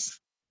times.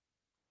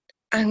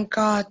 And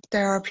God,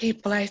 there are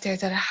people out there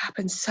that it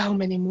happens so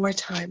many more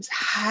times.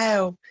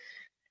 How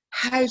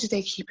do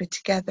they keep it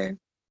together?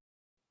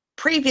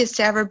 Previous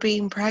to ever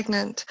being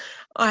pregnant,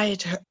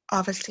 I'd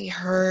obviously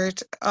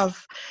heard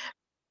of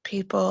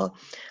people,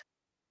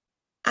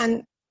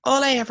 and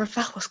all I ever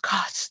felt was,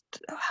 God,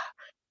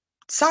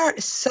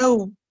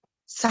 so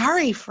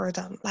sorry for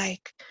them.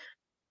 Like,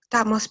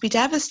 that must be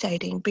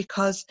devastating,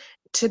 because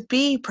to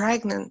be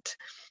pregnant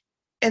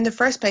in the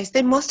first place,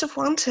 they must have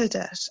wanted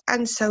it.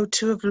 And so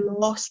to have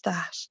lost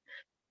that,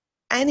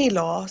 any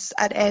loss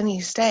at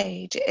any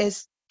stage,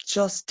 is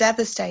just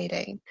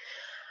devastating.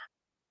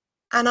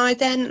 And I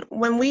then,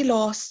 when we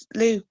lost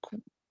Luke,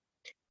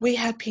 we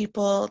had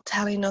people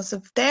telling us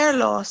of their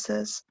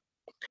losses.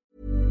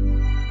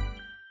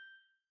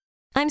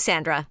 I'm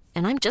Sandra,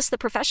 and I'm just the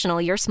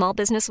professional your small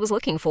business was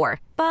looking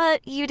for.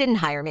 But you didn't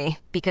hire me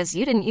because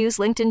you didn't use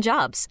LinkedIn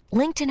Jobs.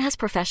 LinkedIn has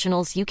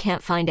professionals you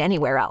can't find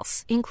anywhere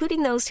else,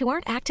 including those who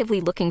aren't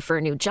actively looking for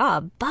a new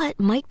job, but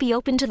might be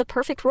open to the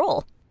perfect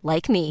role,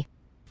 like me.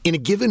 In a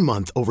given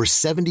month, over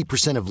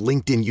 70% of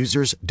LinkedIn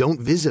users don't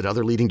visit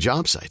other leading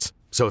job sites.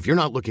 So if you're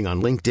not looking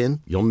on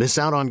LinkedIn, you'll miss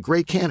out on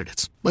great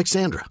candidates like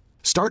Sandra.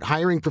 Start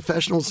hiring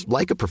professionals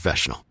like a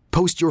professional.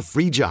 Post your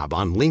free job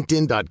on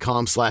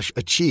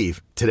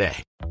linkedin.com/achieve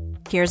today.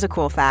 Here's a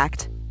cool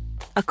fact.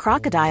 A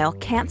crocodile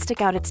can't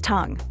stick out its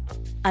tongue.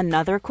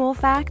 Another cool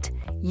fact,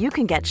 you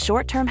can get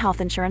short-term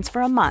health insurance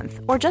for a month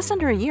or just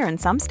under a year in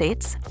some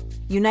states.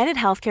 United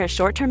Healthcare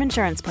short-term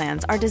insurance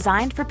plans are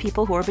designed for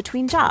people who are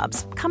between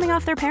jobs, coming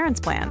off their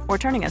parents' plan, or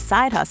turning a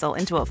side hustle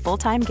into a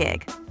full-time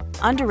gig.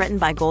 Underwritten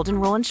by Golden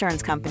Rule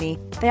Insurance Company,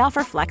 they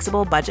offer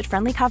flexible,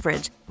 budget-friendly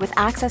coverage with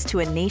access to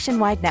a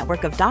nationwide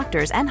network of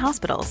doctors and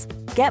hospitals.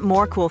 Get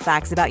more cool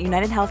facts about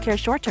United Healthcare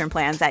short-term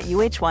plans at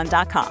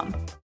uh1.com.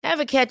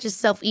 Ever catch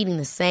yourself eating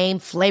the same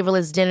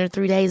flavorless dinner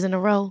 3 days in a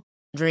row?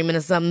 Dreaming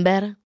of something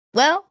better?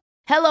 Well,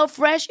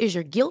 HelloFresh is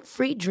your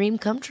guilt-free dream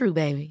come true,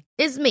 baby.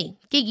 It's me,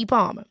 Keke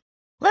Palmer.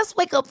 Let's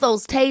wake up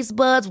those taste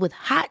buds with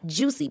hot,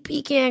 juicy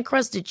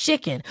pecan-crusted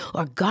chicken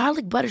or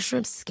garlic butter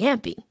shrimp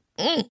scampi.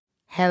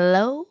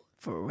 Hello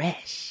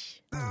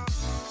Fresh.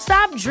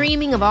 Stop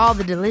dreaming of all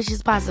the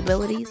delicious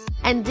possibilities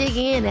and dig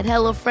in at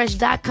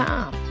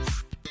HelloFresh.com.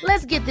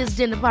 Let's get this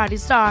dinner party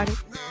started.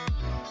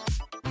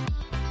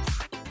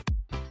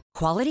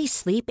 Quality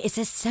sleep is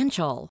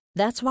essential.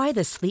 That's why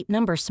the Sleep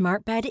Number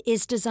Smart Bed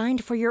is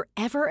designed for your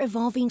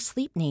ever-evolving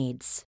sleep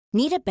needs.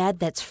 Need a bed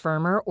that's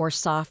firmer or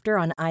softer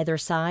on either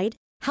side?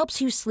 Helps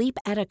you sleep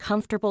at a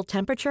comfortable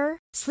temperature?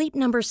 Sleep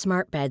Number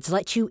Smart Beds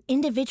let you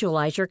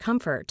individualize your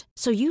comfort,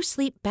 so you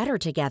sleep better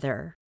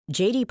together.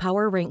 J.D.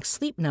 Power ranks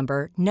Sleep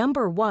Number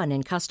number 1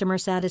 in customer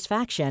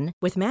satisfaction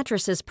with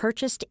mattresses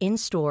purchased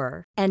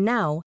in-store. And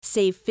now,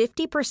 save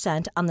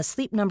 50% on the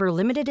Sleep Number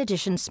Limited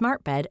Edition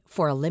Smart Bed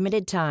for a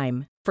limited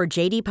time. For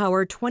J.D.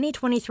 Power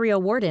 2023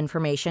 award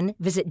information,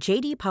 visit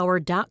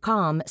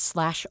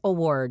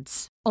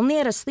jdpower.com/awards. Only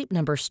at a Sleep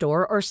Number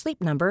store or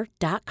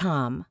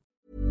sleepnumber.com.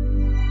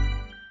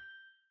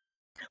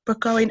 But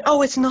going,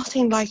 oh, it's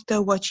nothing like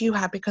what you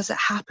had because it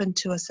happened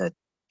to us at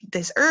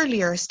this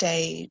earlier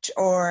stage,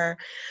 or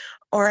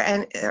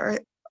oh,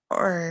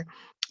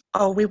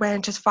 we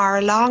weren't as far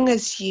along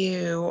as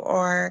you,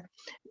 or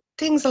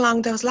things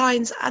along those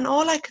lines. And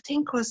all I could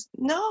think was,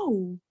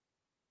 no,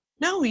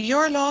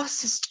 your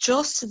loss is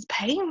just as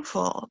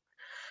painful.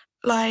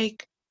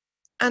 Like,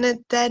 and it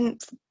then,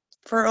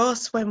 for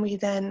us, when we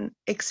then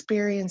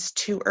experienced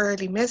 2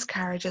 early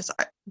miscarriages,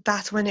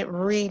 that's when it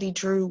really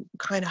drew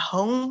kind of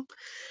home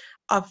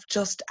of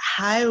just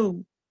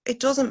how it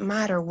doesn't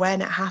matter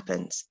when it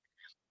happens.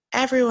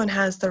 Everyone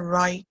has the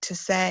right to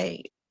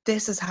say,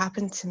 this has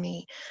happened to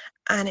me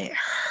and it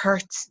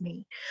hurts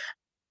me.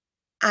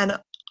 And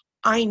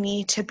I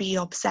need to be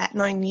upset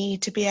and I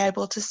need to be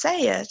able to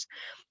say it.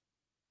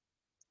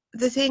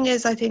 The thing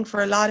is, I think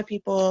for a lot of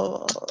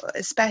people,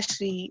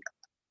 especially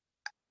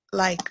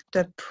like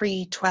the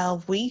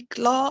pre-12-week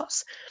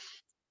loss,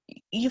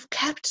 you've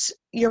kept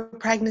your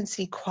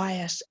pregnancy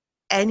quiet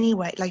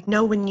anyway. Like,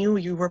 no one knew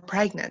you were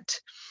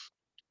pregnant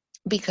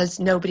because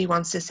nobody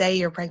wants to say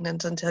you're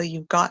pregnant until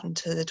you've gotten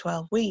to the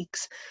 12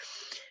 weeks.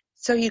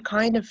 So you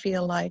kind of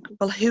feel like,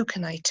 well, who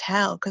can I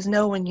tell? Because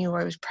no one knew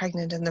I was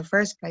pregnant in the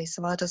first place,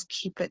 so I'll just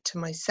keep it to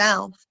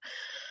myself.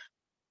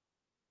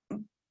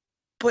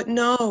 But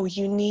no,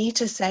 you need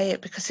to say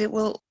it because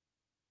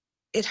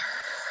it's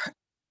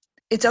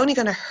only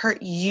going to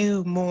hurt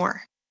you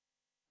more.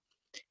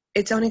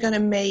 It's only going to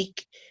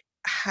make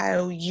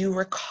how you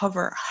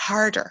recover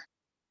harder.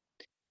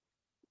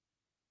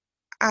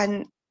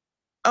 And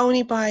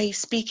only by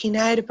speaking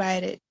out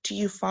about it do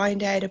you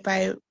find out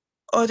about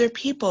other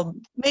people,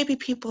 maybe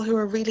people who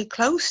are really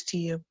close to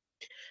you,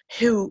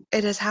 who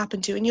it has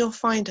happened to, and you'll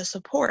find a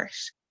support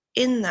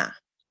in that.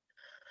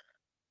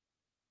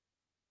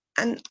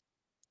 And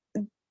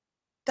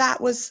that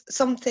was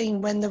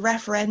something when the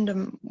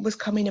referendum was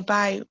coming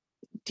about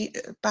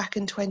back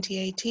in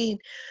 2018,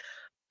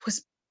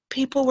 was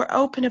people were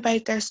open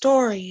about their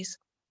stories.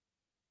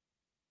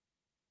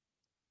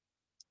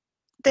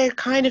 There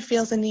kind of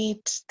feels a need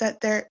that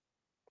there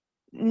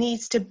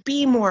needs to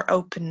be more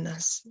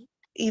openness,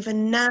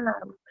 even now,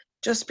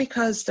 just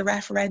because the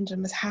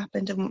referendum has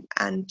happened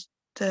and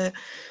the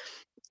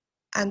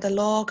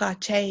law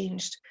got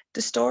changed.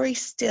 The stories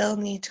still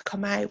need to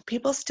come out.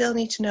 People still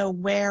need to know,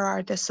 where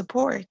are the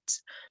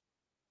supports?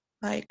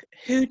 Like,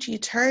 who do you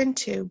turn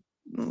to?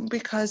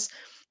 Because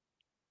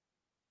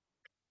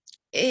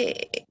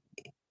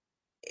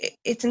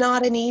it's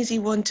not an easy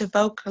one to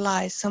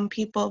vocalize. Some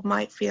people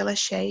might feel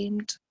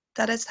ashamed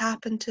that it's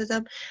happened to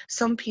them.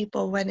 Some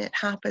people, when it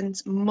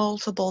happens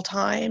multiple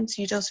times,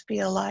 you just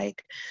feel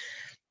like,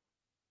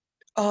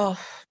 oh,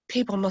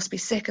 people must be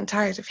sick and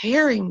tired of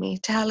hearing me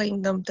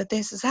telling them that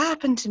this has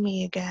happened to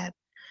me again.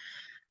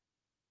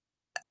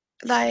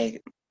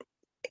 like,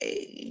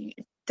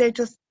 they're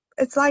just,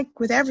 it's like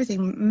with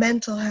everything,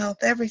 mental health,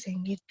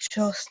 everything, you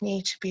just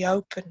need to be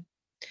open.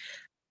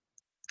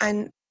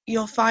 And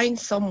you'll find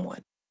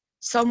someone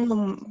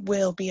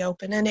will be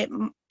open, and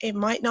it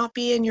might not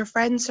be in your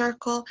friend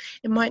circle,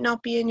 it might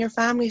not be in your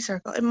family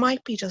circle, it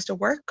might be just a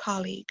work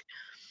colleague.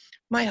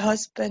 My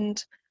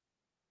husband,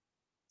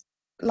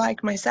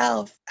 like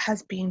myself,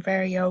 has been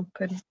very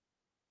open,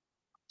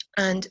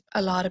 and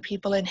a lot of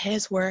people in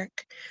his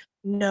work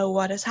know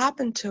what has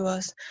happened to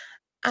us,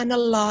 and a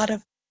lot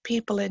of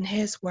people in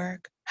his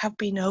work have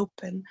been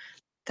open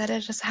that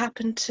it has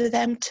happened to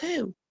them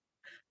too.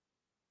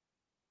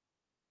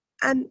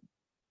 And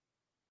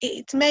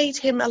it's made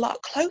him a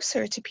lot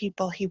closer to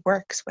people he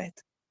works with.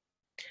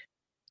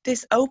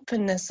 This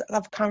openness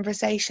of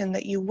conversation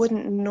that you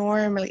wouldn't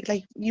normally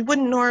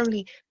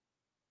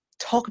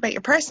talk about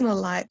your personal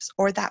lives,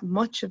 or that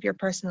much of your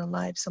personal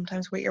lives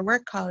sometimes, with your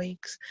work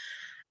colleagues.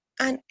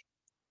 And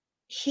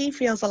he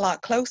feels a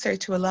lot closer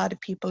to a lot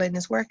of people in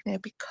his work now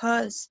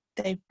because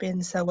they've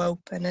been so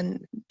open,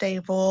 and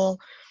they've all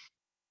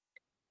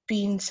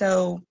been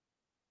so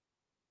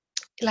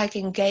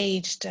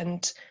engaged,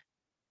 and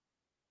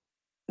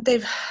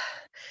they've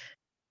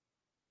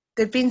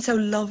been so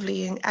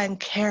lovely and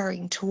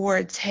caring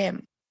towards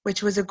him,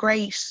 which was a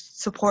great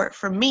support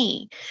for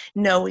me,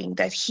 knowing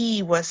that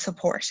he was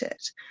supported.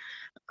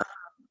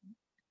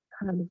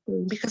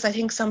 Because I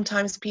think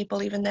sometimes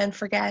people even then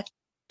forget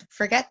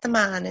the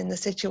man in the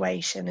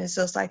situation. Is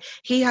just like,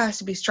 he has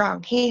to be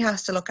strong, he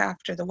has to look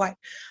after the wife.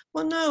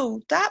 Well, no,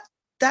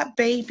 that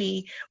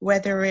baby,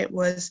 whether it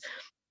was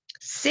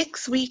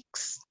 6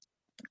 weeks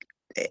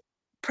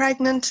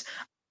pregnant,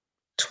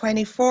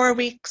 24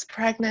 weeks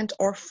pregnant,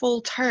 or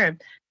full term,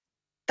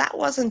 that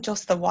wasn't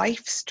just the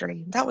wife's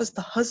dream, that was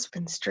the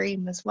husband's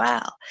dream as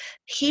well.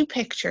 He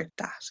pictured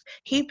that.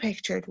 He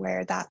pictured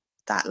where that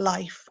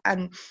life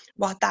and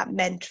what that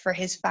meant for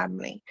his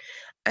family.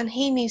 And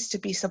he needs to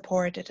be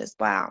supported as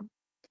well.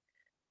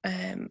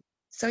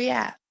 So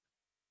yeah,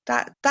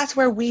 that's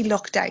where we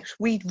looked out.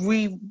 We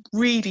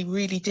really,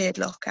 really did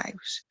look out.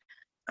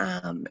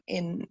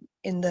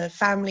 In the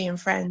family and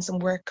friends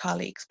and work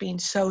colleagues being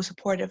so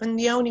supportive. And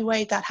the only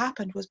way that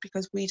happened was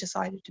because we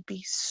decided to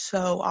be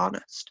so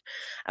honest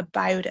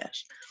about it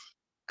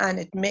and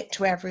admit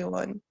to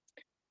everyone,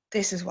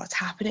 this is what's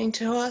happening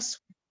to us.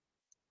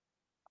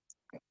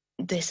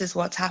 This is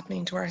what's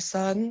happening to our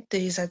son.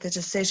 These are the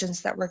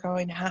decisions that we're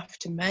going to have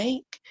to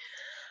make.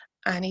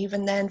 And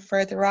even then,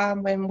 further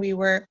on, when we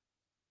were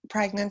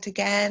pregnant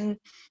again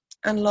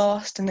and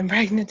lost, and then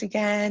pregnant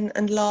again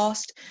and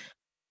lost,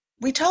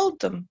 we told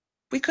them.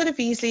 We could have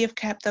easily have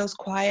kept those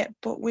quiet,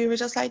 but we were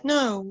just like,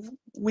 no,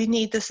 we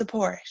need the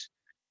support.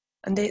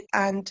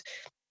 And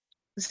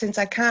since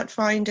I can't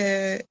find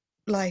a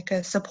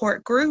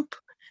support group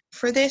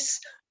for this,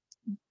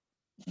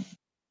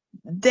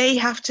 they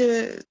have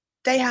to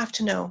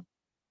know,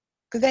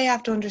 because they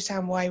have to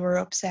understand why we're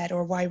upset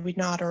or why we're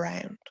not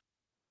around.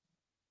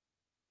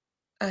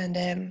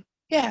 And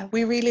yeah,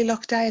 we really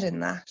looked out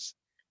in that.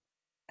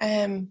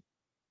 I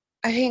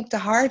think the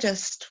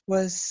hardest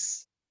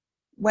was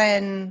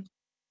when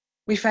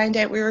we found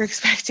out we were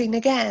expecting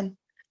again.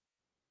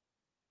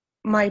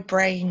 My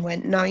brain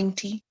went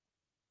 90.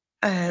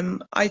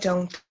 I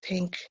don't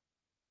think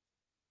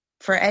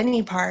for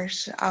any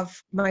part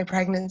of my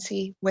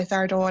pregnancy with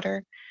our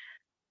daughter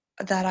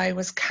that I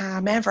was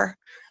calm ever.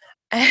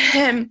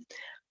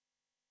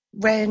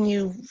 When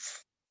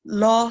you've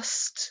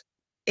lost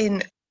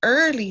in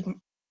early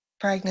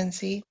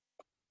pregnancy,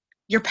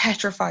 you're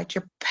petrified.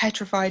 You're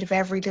petrified of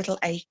every little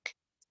ache.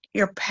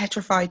 You're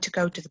petrified to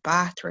go to the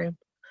bathroom.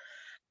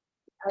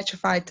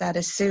 Petrified that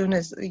as soon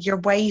as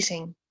you're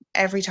waiting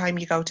every time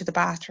you go to the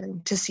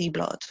bathroom to see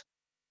blood,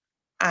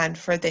 and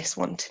for this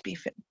one to be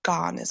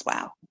gone as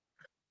well.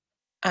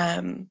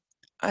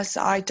 As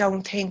I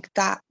don't think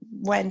that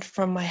went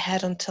from my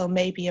head until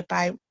maybe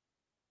about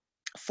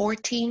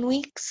 14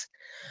 weeks.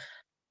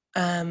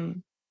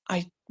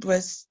 I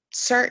was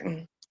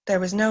certain there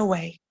was no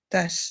way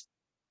that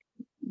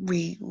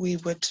we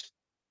would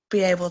be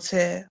able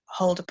to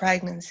hold a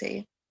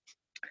pregnancy.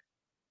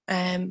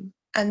 And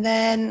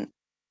then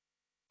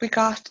we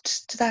got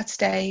to that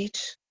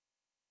stage.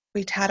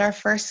 We'd had our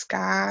first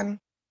scan.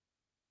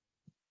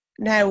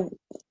 Now,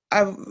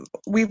 not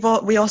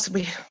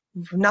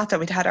that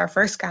we'd had our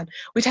first scan,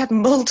 we'd had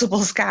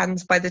multiple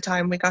scans by the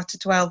time we got to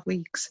 12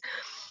 weeks,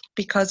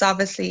 because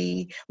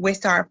obviously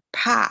with our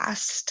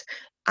past,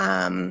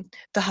 the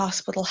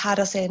hospital had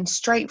us in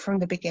straight from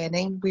the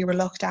beginning. We were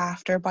looked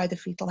after by the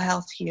fetal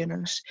health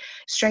unit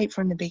straight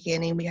from the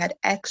beginning. We had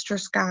extra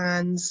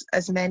scans,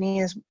 as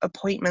many as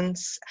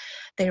appointments.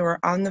 They were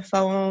on the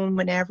phone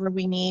whenever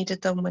we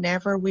needed them,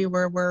 whenever we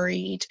were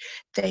worried.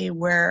 They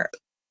were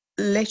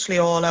literally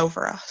all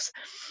over us.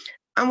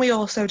 And we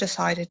also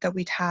decided that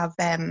we'd have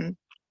the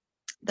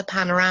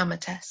panorama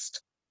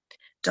test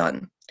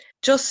done,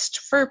 just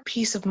for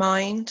peace of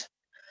mind,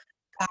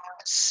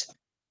 that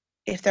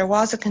if there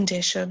was a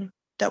condition,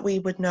 that we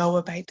would know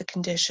about the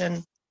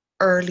condition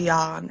early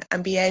on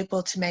and be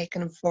able to make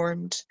an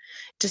informed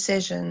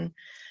decision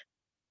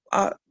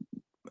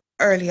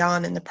early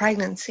on in the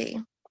pregnancy.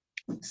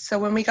 So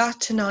when we got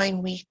to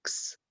 9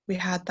 weeks, we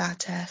had that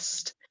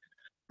test.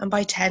 And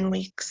by 10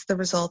 weeks, the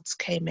results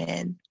came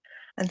in.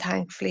 And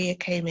thankfully, it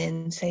came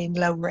in saying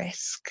low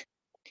risk.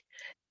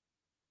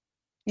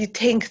 You'd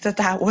think that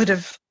that would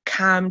have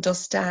calmed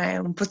us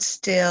down, but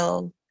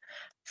still,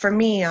 for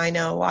me, I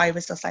know I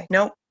was just like,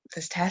 nope,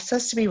 this test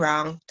has to be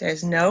wrong.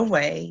 There's no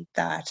way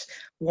that,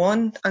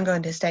 one, I'm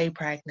going to stay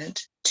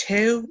pregnant,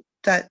 two,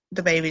 that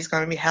the baby's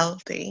going to be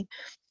healthy.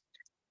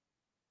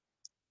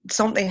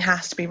 Something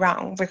has to be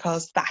wrong,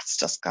 because that's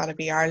just got to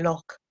be our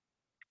luck.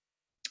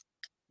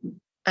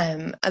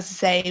 As I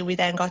say, we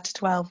then got to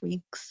 12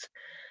 weeks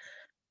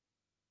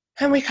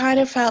and we kind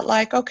of felt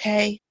like,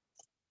 okay,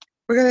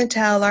 we're going to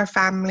tell our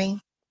family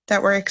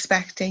that we're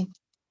expecting.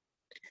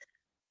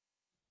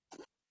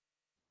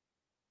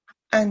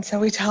 And so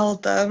we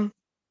told them,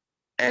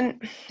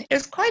 and it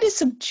was quite a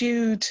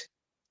subdued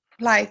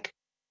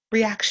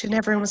reaction.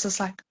 Everyone was just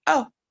like,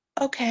 oh,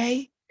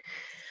 okay.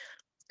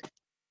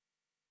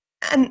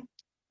 And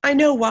I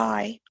know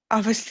why.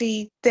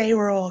 Obviously, they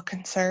were all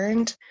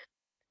concerned.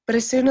 But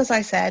as soon as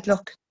I said,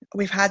 look,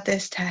 we've had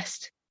this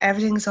test,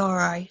 everything's all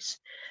right,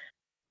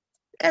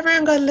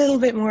 everyone got a little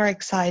bit more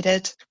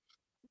excited.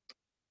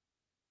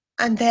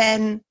 And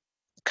then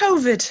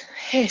COVID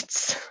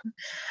hits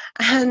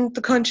and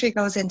the country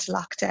goes into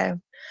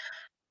lockdown.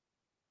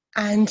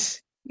 And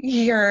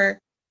you're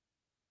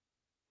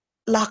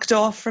locked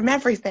off from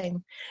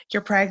everything.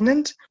 You're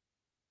pregnant,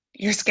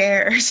 you're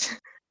scared,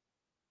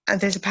 and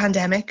there's a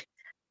pandemic.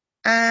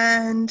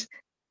 And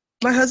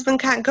my husband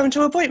can't come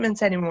to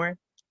appointments anymore.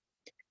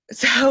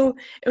 So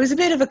it was a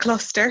bit of a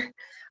cluster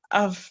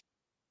of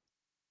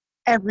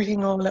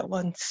everything all at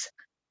once.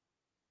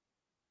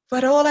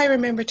 But all I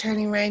remember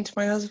turning around to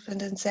my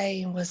husband and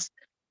saying was,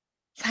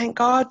 thank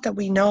God that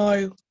we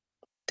know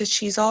that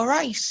she's all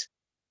right.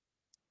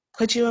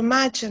 Could you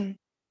imagine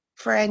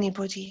for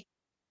anybody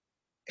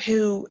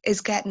who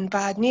is getting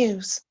bad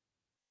news?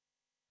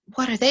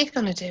 What are they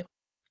going to do?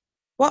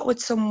 What would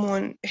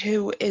someone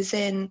who was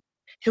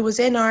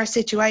in our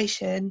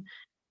situation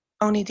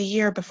only the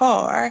year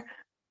before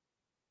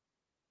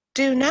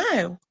do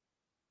now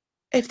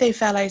if they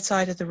fell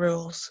outside of the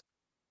rules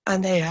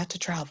and they had to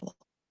travel?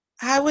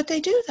 How would they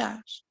do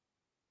that?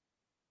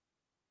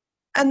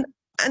 And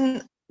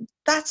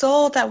that's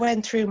all that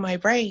went through my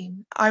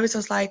brain. I was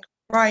just like,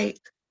 right,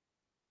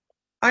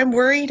 I'm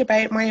worried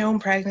about my own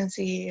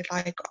pregnancy.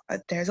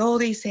 There's all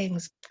these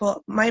things.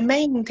 But my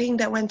main thing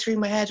that went through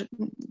my head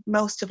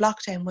most of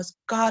lockdown was,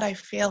 God, I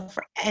feel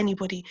for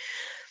anybody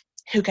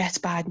who gets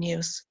bad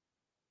news.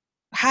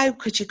 How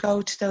could you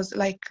go to those,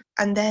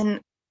 and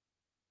then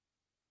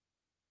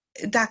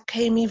that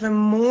came even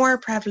more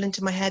prevalent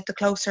in my head the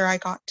closer I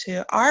got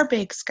to our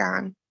big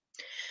scan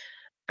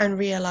and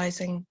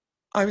realizing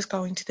I was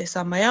going to this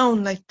on my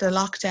own. The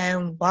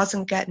lockdown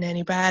wasn't getting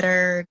any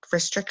better.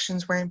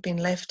 Restrictions weren't being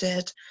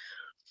lifted.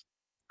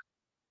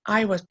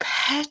 I was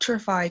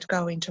petrified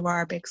going to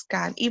our big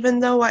scan, even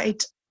though I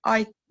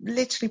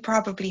literally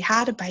probably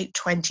had about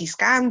 20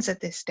 scans at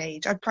this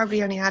stage. I'd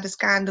probably only had a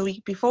scan the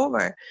week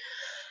before.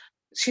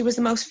 She was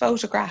the most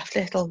photographed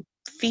little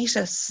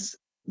fetus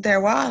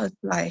there was,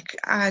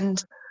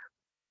 and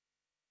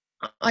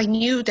I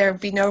knew there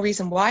would be no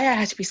reason why I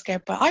had to be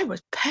scared, but I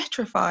was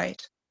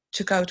petrified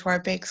to go to our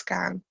big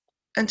scan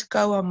and to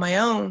go on my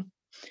own.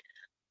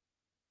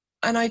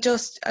 And I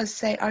just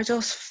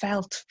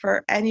felt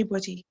for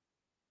anybody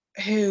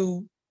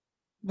who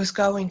was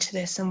going to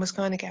this and was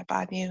going to get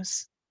bad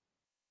news.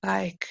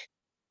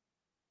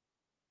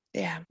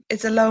 Yeah,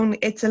 it's a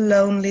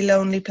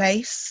lonely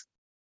place.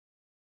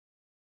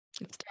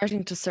 It's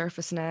starting to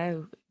surface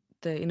now,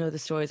 the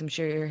stories, I'm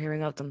sure you're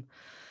hearing of them,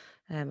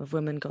 of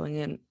women going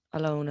in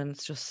alone and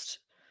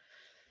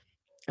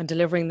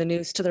delivering the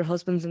news to their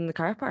husbands in the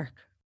car park.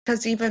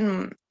 Because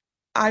even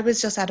I was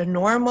just at a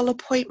normal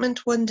appointment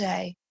one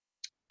day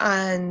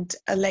and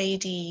a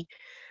lady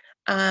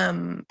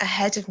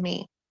ahead of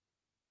me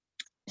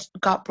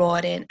got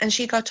brought in and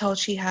she got told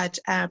she had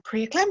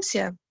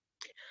preeclampsia,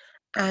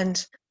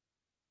 and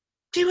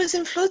she was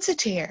in floods of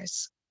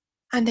tears.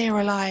 And they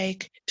were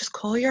like, just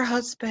call your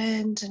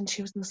husband. And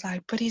she was just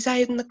like, but he's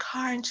out in the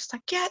car. And she's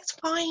like, yeah, it's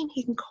fine.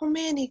 He can come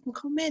in.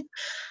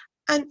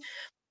 And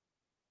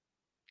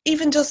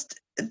even just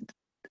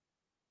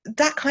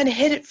that kind of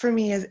hit it for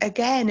me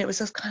again. It was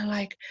just kind of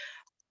like,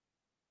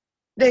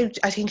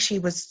 I think she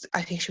was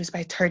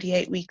about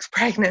 38 weeks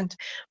pregnant.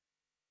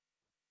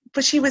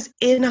 But she was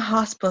in a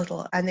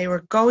hospital and they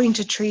were going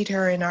to treat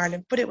her in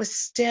Ireland. But it was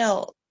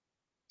still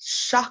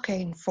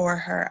shocking for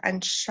her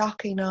and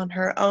shocking on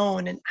her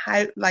own, and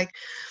how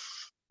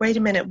wait a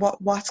minute,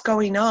 what's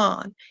going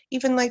on?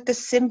 Even the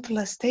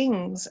simplest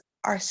things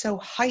are so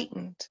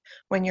heightened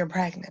when you're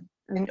pregnant,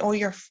 and all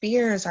your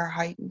fears are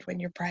heightened when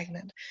you're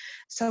pregnant.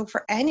 So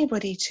for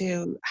anybody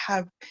to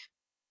have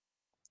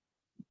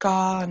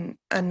gone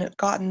and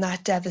gotten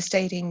that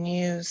devastating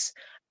news,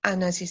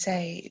 and as you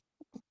say,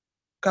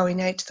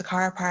 going out to the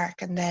car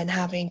park and then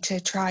having to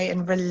try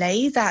and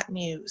relay that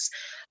news.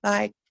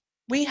 Like,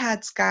 we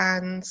had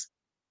scans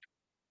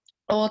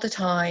all the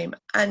time,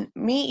 and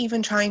me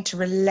even trying to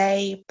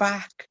relay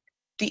back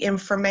the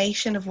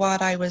information of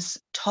what I was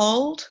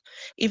told,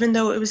 even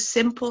though it was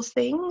simple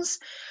things,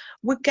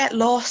 would get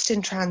lost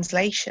in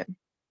translation.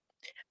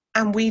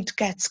 And we'd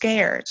get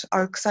scared,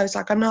 or because I was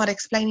like, I'm not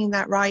explaining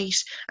that right.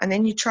 And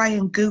then you try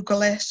and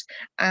Google it,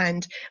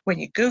 and when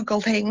you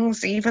Google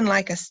things, even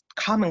like a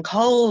common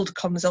cold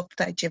comes up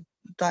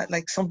that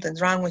like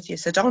something's wrong with you.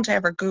 So don't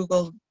ever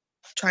Google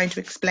trying to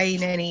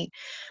explain any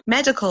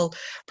medical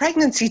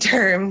pregnancy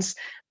terms.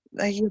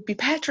 Like, you'd be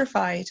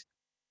petrified.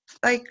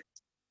 Like,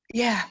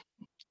 yeah,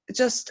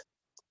 just.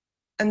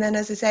 And then,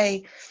 as I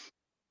say,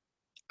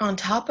 on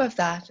top of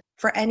that,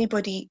 for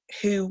anybody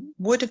who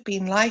would have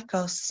been like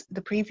us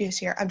the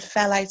previous year and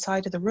fell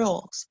outside of the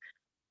rules,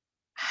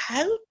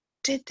 how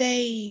did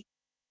they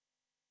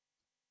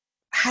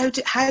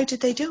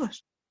do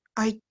it?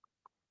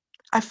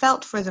 I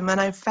felt for them,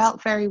 and I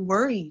felt very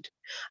worried.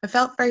 I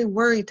felt very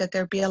worried that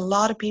there'd be a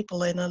lot of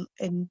people in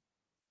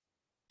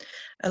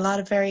a lot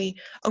of very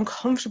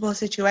uncomfortable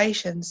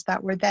situations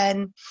that were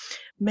then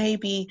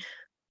maybe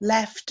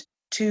left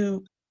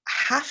to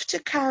have to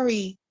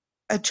carry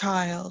a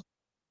child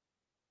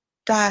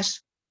that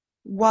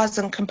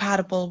wasn't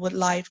compatible with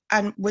life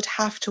and would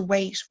have to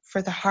wait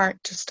for the heart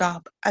to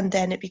stop and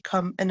then it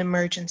become an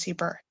emergency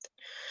birth.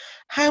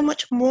 How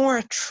much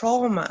more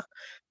trauma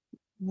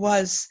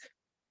was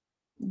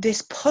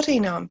this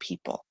putting on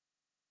people?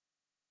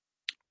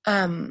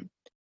 And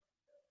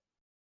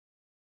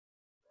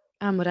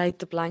without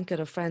the blanket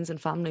of friends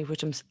and family,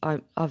 which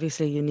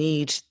obviously you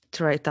need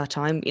throughout that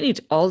time, you need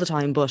all the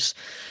time, but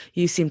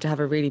you seem to have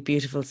a really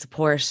beautiful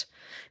support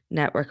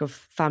network of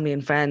family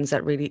and friends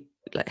that really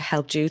like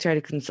helped you throughout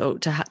it. So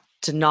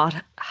to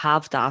not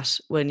have that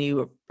when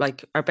you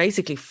like are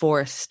basically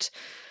forced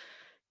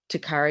to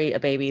carry a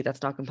baby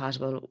that's not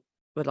compatible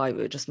with life,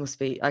 it just must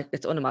be like,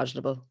 it's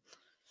unimaginable.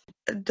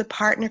 The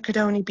partner could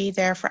only be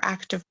there for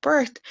active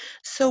birth.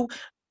 So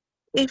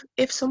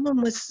if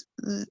someone was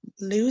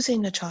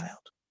losing a child,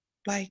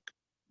 like,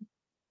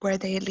 were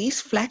they at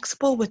least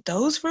flexible with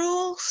those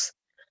rules?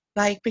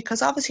 Like,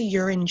 because obviously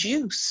you're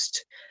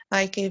induced.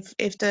 Like, if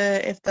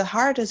the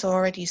heart is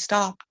already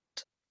stopped,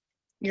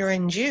 you're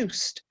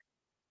induced.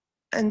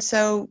 And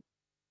so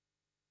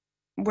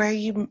were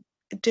you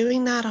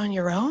doing that on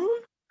your own?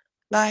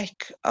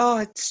 Like, oh,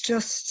 it's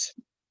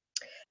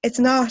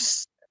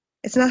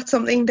not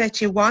something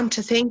that you want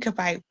to think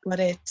about, but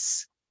it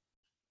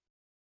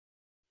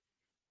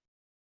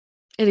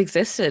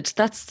existed.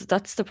 That's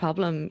the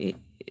problem,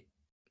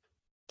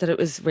 that it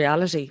was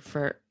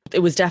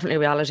definitely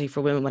reality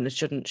for women when it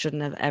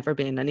shouldn't have ever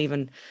been. And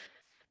even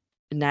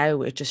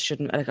now it just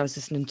shouldn't. Like, I was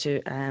listening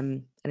to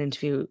an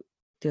interview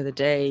the other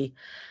day,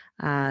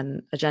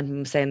 and a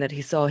gentleman was saying that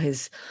he saw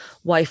his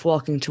wife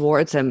walking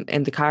towards him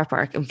in the car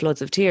park in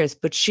floods of tears,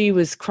 but she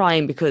was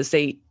crying because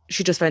she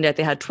just found out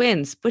they had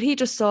twins, but he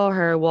just saw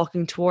her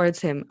walking towards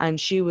him and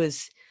she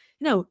was,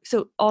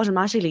 so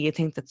automatically you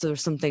think that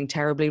there's something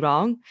terribly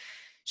wrong.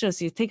 So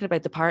you're thinking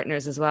about the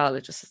partners as well.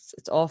 It's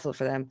awful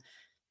for them.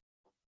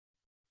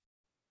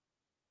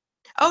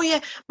 Oh yeah,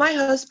 my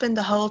husband,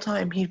 the whole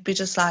time he'd be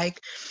just like,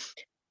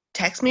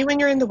 text me when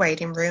you're in the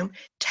waiting room,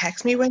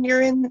 text me when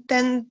you're in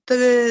then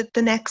the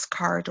next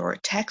corridor,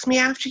 text me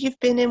after you've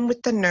been in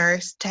with the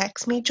nurse,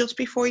 text me just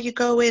before you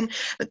go in.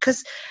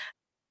 Because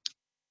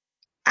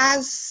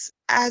as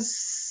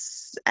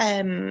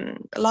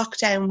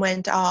lockdown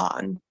went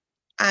on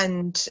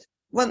and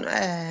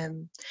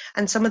and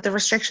some of the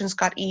restrictions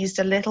got eased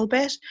a little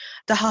bit,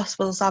 the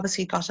hospitals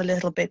obviously got a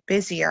little bit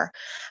busier,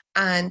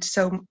 and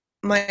so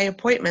my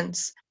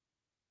appointments,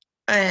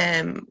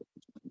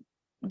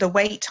 the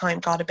wait time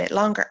got a bit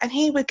longer, and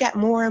he would get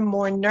more and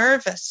more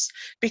nervous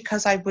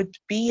because I would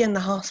be in the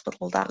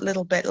hospital that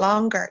little bit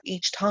longer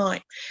each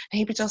time. And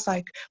he'd be just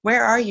like,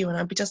 where are you? And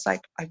I'd be just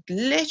like, I've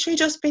literally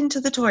just been to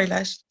the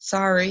toilet,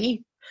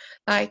 sorry.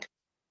 Like,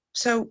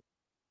 so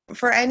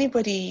for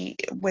anybody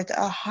with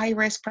a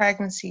high-risk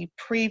pregnancy,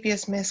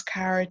 previous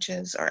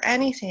miscarriages or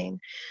anything,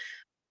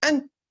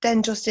 and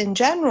then just in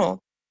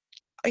general,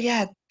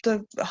 yeah,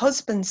 the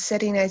husband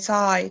sitting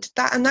outside,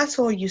 and that's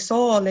all you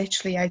saw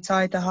literally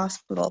outside the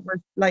hospital, were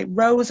like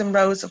rows and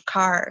rows of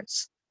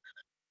cars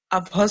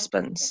of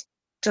husbands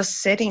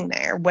just sitting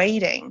there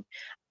waiting.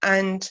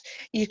 And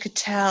you could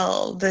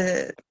tell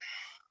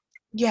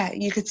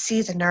you could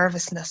see the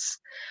nervousness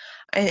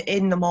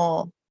in them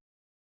all.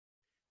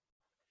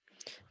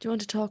 Do you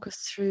want to talk us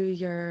through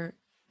your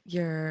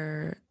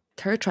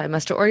third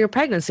trimester or your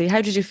pregnancy?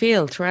 How did you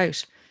feel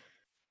throughout?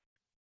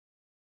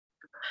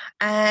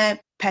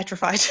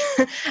 Petrified.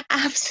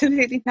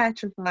 Absolutely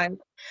petrified.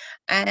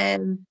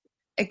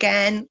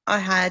 Again, I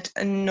had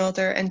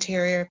another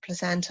anterior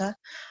placenta.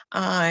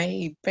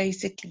 I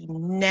basically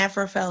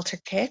never felt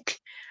a kick.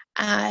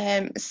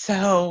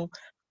 So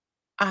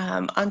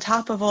on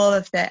top of all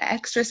of the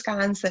extra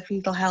scans that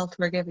Fetal Health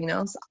were giving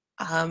us,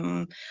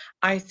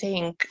 I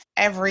think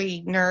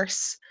every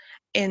nurse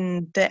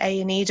in the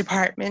A&E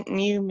department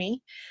knew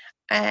me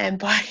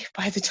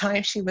by the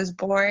time she was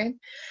born,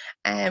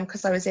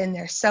 because I was in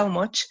there so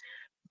much.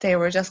 They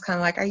were just kind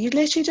of like, are you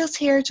literally just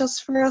here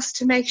just for us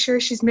to make sure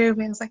she's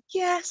moving? I was like,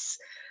 yes.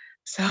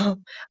 So I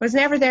was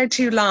never there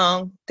too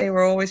long. They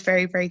were always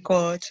very, very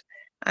good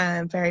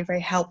and very, very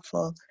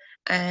helpful.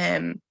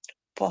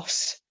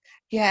 But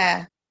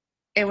yeah,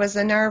 it was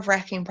a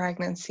nerve-wracking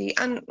pregnancy.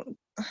 And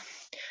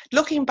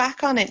looking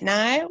back on it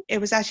now,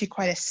 it was actually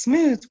quite a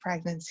smooth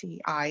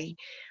pregnancy.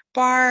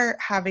 Bar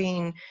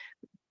having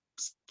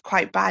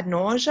quite bad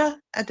nausea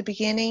at the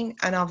beginning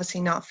and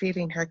obviously not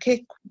feeling her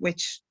kick,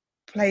 which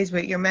plays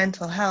with your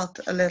mental health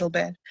a little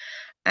bit.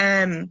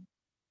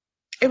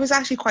 It was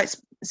actually quite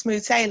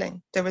smooth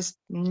sailing. There was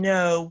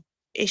no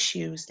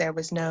issues. There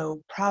was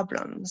no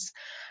problems.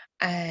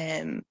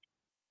 And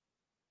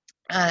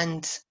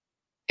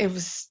it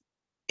was,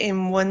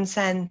 in one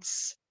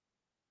sense,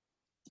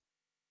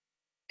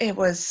 I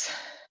wish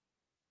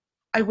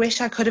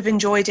I could have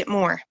enjoyed it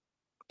more.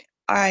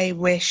 I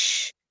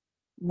wish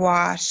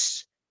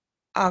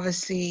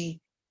obviously,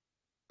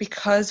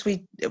 because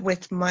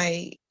with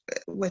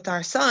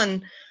our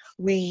son,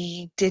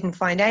 we didn't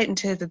find out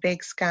until the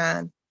big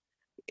scan.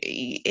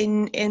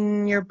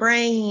 In your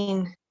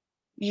brain,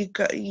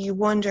 you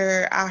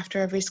wonder after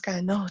every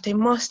scan, no, they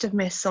must have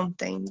missed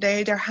something.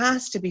 There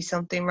has to be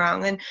something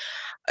wrong, and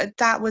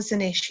that was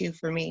an issue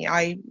for me.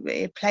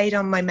 It played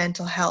on my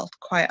mental health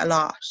quite a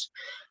lot,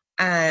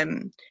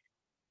 and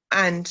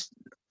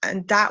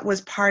that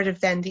was part of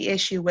then the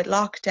issue with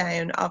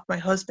lockdown, of my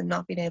husband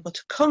not being able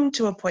to come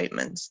to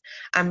appointments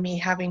and me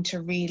having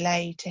to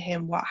relay to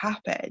him what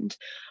happened.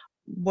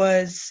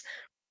 Was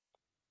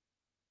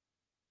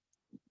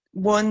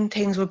one,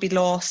 things would be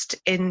lost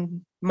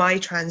in my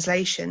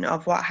translation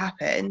of what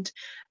happened,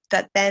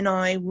 that then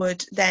I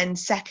would then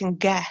second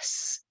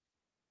guess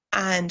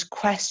and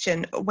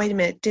question, wait a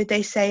minute, did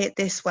they say it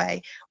this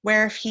way?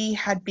 Where if he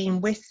had been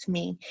with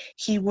me,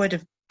 he would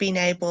have been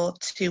able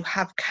to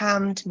have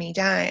calmed me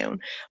down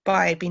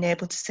by being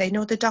able to say,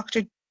 no, the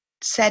doctor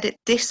said it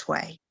this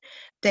way.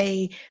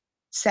 They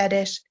said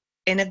it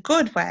in a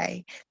good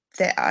way.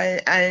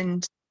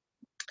 And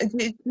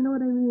you know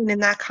what I mean?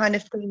 And that kind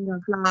of thing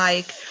of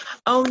like,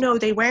 oh no,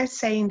 they weren't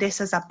saying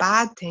this as a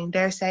bad thing.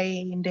 They're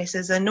saying this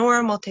is a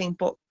normal thing.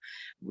 But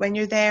when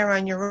you're there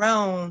on your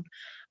own,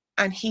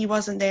 and he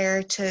wasn't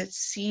there to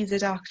see the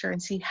doctor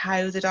and see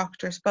how the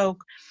doctor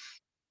spoke,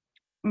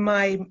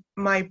 my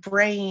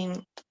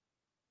brain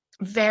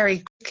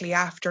very quickly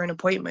after an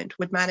appointment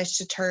would manage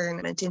to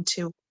turn it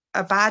into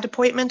a bad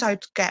appointment.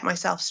 I'd get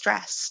myself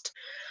stressed.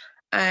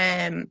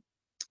 And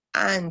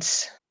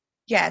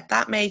yeah,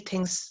 that made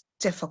things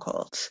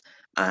difficult,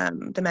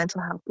 the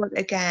mental health. But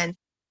again,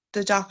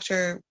 the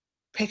doctor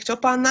picked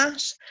up on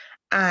that,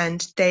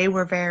 and they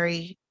were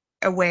very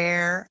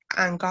aware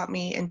and got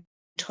me in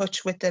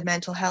touch with the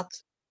mental health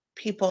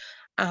people.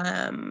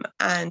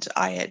 And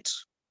I had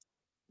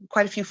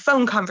quite a few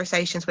phone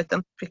conversations with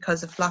them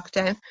because of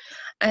lockdown,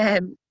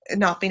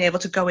 not being able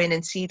to go in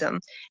and see them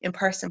in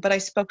person. But I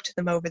spoke to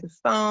them over the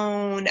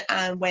phone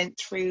and went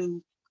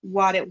through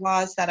what it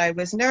was that I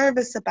was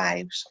nervous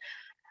about.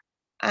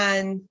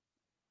 And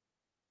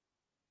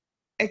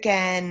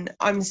again,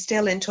 I'm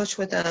still in touch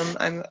with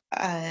them.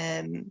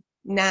 I'm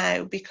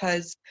now,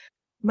 because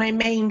my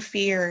main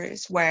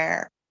fears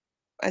were,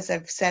 as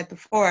I've said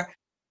before,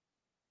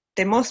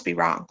 they must be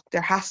wrong.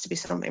 There has to be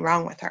something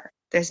wrong with her.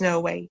 There's no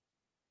way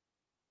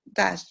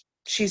that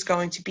she's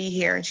going to be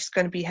here and she's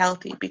going to be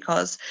healthy,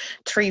 because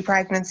 3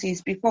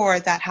 pregnancies before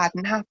that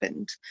hadn't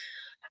happened.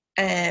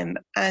 And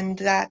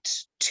that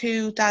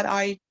too, that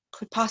I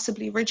could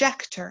possibly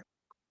reject her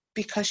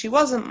because she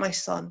wasn't my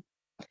son.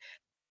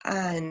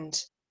 And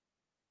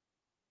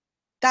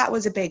that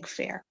was a big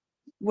fear,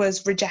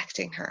 was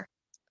rejecting her,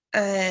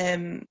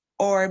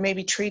 or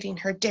maybe treating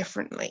her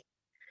differently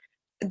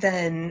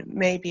than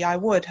maybe I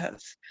would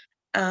have,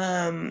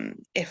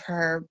 if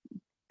her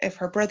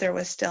brother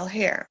was still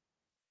here.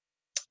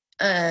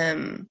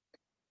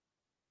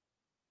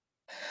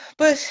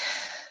 But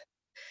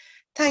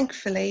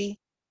thankfully,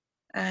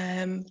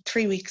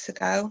 3 weeks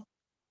ago,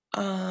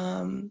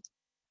 on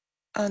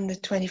the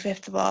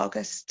 25th of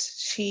August,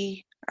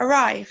 she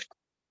arrived,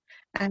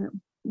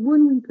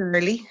 1 week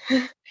early,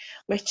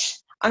 which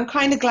I'm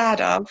kind of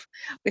glad of,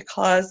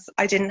 because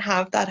I didn't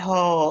have that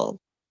whole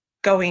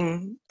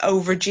going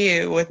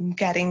overdue and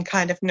getting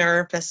kind of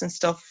nervous and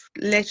stuff.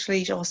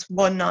 Literally just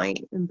one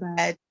night in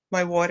bed,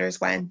 my waters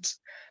went,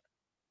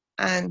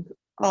 and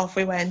off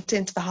we went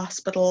into the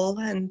hospital.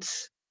 And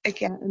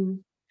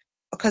again,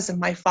 because of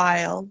my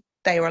file,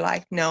 they were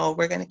like, no,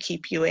 we're going to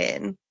keep you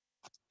in.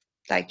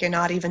 Like, you're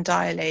not even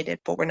dilated,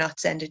 but we're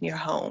not sending you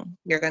home.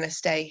 You're going to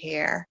stay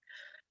here.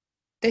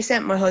 They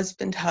sent my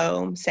husband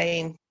home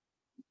saying,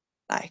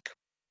 like,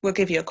 we'll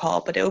give you a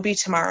call, but it'll be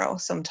tomorrow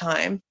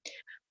sometime.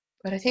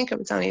 But I think it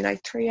was only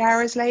like 3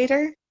 hours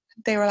later,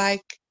 they were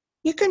like,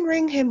 you can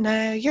ring him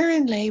now, you're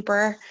in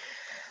labour.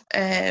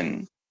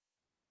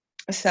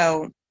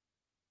 So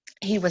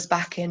he was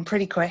back in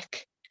pretty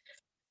quick.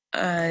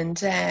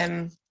 And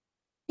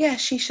yeah,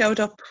 she showed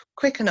up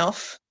quick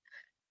enough,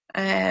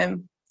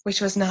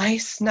 which was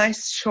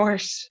nice,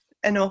 short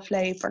enough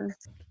labour.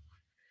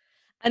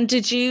 And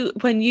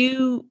when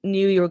you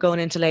knew you were going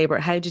into labour,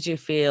 how did you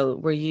feel?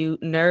 Were you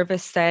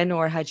nervous then,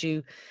 or had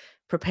you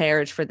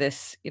prepared for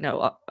this? You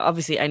know,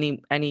 obviously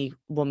any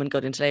woman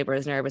going into labour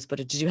is nervous, but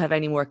did you have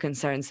any more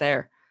concerns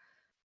there?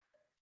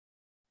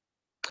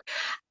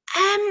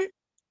 I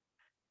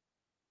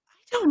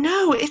don't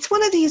know. It's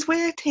one of these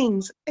weird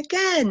things.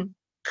 Again,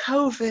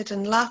 COVID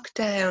and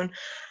lockdown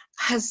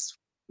has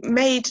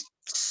made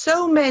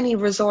so many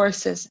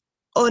resources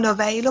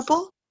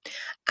unavailable,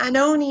 and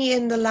only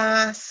in the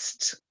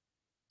last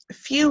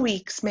few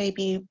weeks,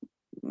 maybe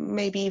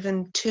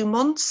even 2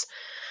 months,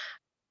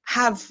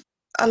 have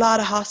a lot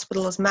of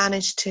hospitals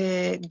managed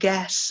to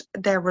get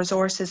their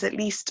resources at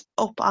least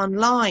up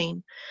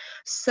online.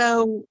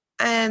 So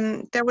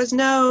there was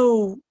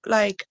no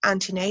like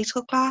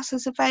antenatal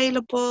classes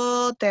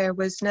available. There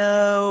was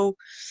no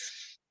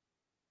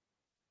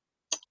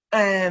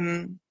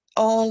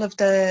all of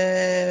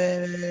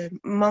the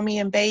mummy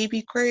and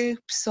baby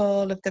groups,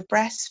 all of the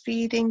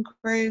breastfeeding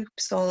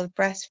groups, all of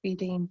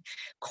breastfeeding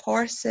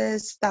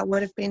courses that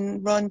would have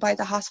been run by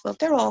the hospital.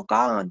 They're all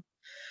gone.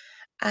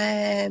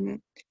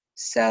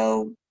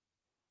 So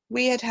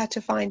we had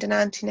to find an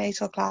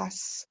antenatal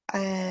class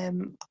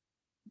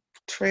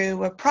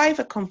through a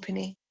private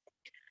company,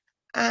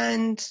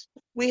 and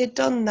we had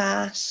done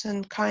that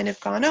and kind of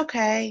gone,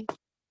 okay,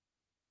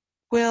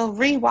 we'll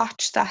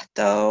rewatch that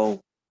though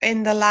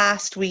in the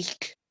last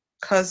week,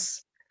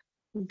 because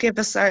give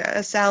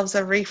ourselves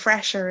a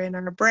refresher in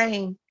our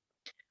brain.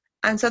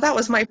 And so that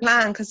was my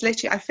plan, because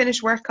literally I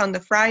finished work on the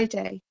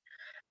Friday,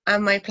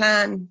 and my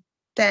plan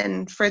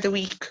then for the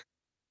week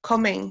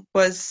coming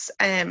was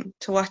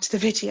to watch the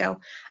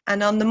video.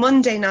 And on the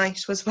Monday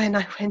night was when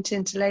I went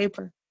into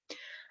labour.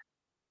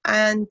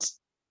 And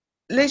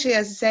literally,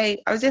 as I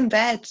say, I was in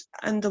bed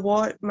and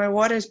my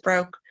waters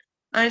broke.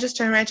 And I just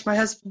turned around to my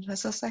husband. I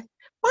was just like,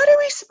 what are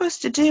we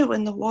supposed to do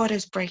when the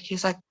waters break?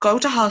 He's like, go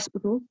to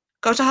hospital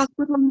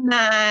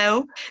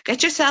now,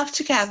 get yourself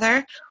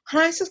together. And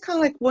I was just kind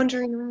of like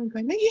wandering around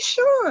going, are you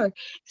sure?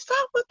 Is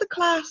that what the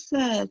class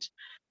said?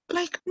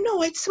 Like,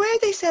 no, I swear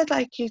they said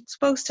like you're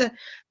supposed to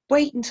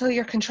wait until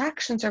your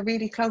contractions are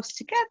really close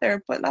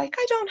together, but like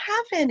I don't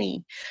have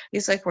any.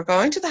 He's like, we're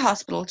going to the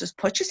hospital, just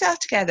put yourself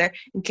together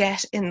and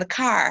get in the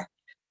car.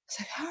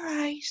 It's like, all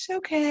right,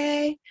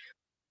 okay.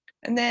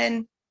 And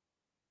then,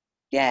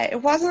 yeah,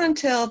 it wasn't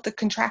until the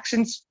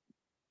contractions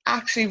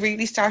actually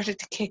really started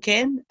to kick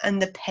in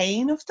and the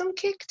pain of them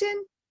kicked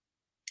in,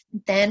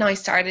 then I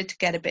started to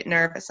get a bit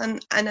nervous.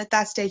 And at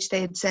that stage,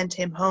 they had sent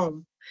him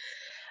home.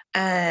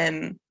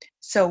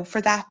 So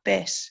for that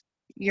bit,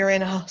 you're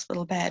in a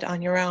hospital bed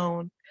on your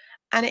own.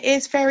 And it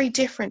is very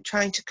different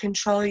trying to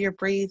control your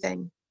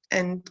breathing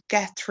and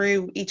get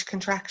through each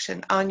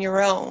contraction on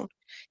your own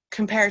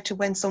compared to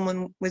when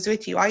someone was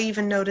with you. I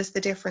even noticed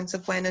the difference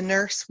of when a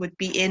nurse would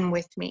be in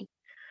with me,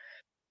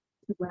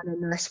 when a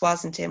nurse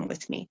wasn't in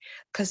with me.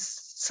 Because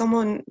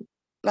someone,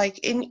 like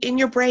in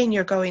your brain,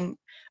 you're going,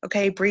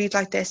 okay, breathe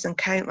like this and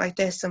count like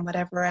this and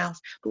whatever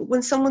else. But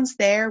when someone's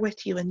there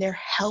with you and they're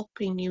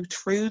helping you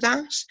through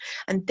that,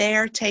 and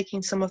they're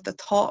taking some of the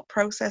thought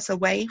process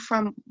away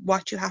from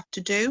what you have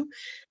to do,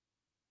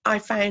 I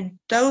found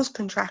those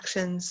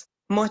contractions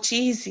much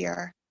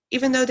easier.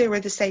 Even though they were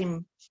the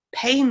same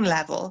pain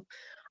level,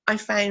 I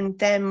found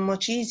them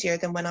much easier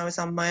than when I was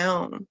on my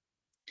own.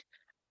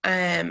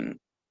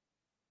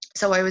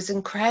 So I was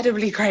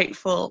incredibly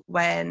grateful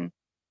when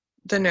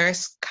the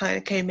nurse kind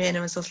of came in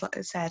and was just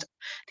like, said,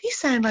 these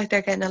sound like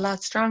they're getting a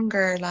lot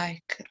stronger.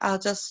 Like, I'll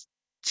just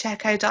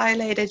check how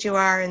dilated you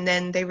are. And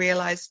then they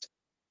realized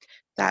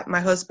that my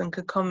husband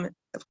could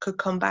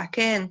come back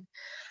in.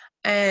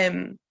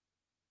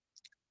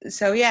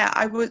 So yeah,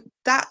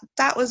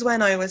 that was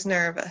when I was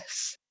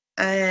nervous.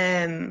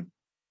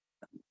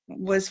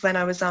 Was when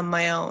I was on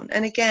my own.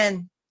 And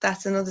again,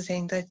 that's another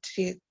thing that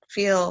you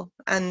feel,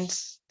 and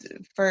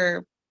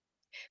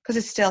because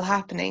it's still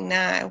happening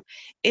now,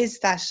 is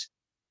that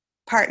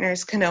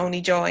partners can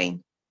only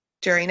join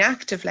during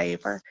active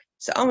labour.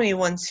 So only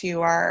once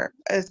you are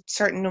a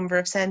certain number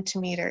of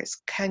centimetres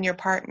can your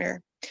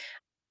partner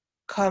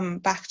come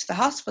back to the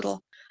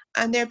hospital.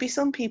 And there'll be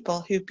some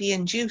people who'd be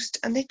induced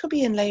and they could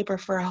be in labour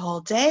for a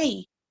whole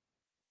day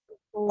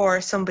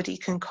before somebody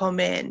can come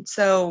in.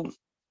 So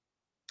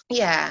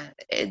yeah,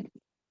 if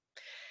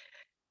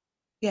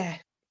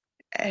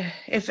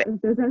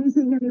there's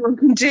anything anyone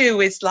can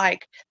do, is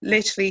like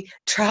literally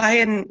try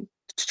and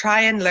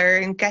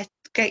learn, get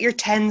your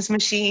TENS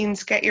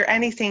machines, get your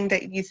anything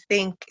that you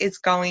think is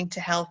going to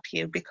help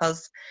you,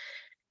 because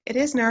it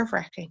is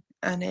nerve-wracking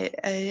and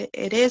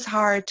it is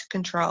hard to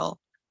control,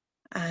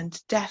 and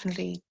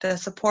definitely the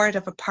support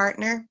of a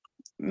partner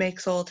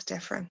makes all the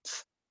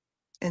difference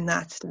in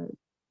that state.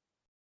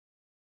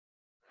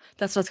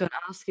 That's what I was going to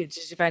ask you. Did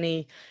you have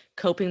any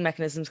coping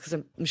mechanisms? Because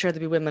I'm sure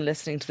there'll be women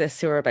listening to this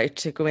who are about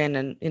to go in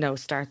and,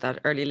 start that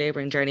early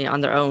labouring journey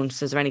on their own.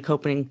 So is there any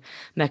coping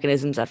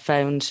mechanisms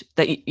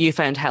that you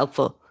found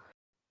helpful?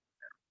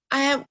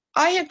 I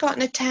had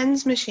gotten a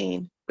TENS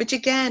machine, which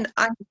again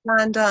I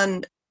planned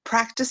on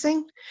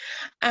practicing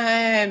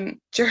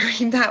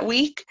during that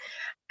week.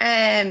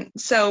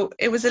 So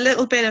it was a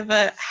little bit of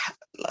a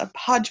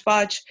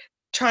hodgepodge,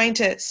 trying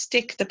to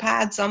stick the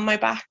pads on my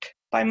back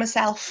by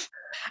myself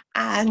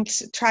and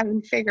try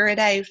and figure it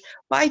out.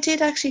 But I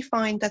did actually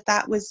find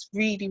that was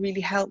really,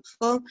 really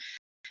helpful.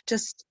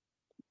 Just,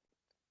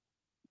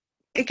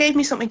 it gave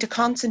me something to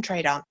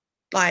concentrate on,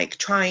 like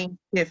trying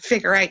to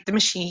figure out the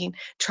machine,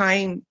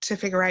 trying to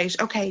figure out,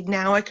 okay,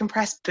 now I can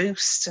press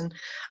boost, and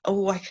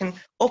I can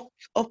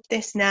up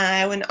this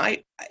now. And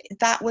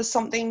that was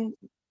something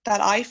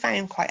that I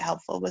found quite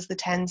helpful, was the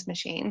TENS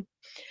machine.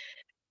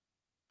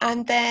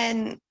 And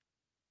then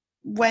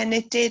when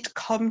it did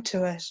come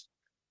to it,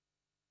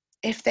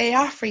 if they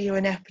offer you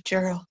an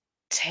epidural,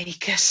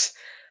 take it.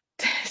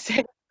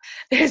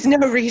 There's no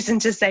reason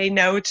to say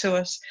no to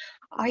it.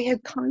 I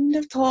had kind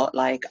of thought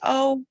like,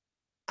 oh,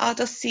 I'll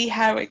just see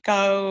how it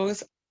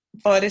goes.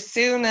 But as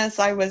soon as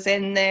I was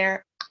in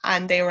there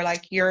and they were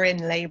like, you're in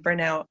labor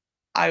now,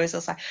 I was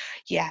just like,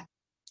 yeah,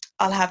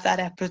 I'll have that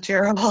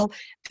epidural.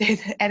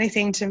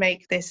 Anything to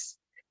make this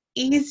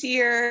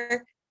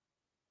easier,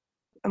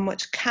 a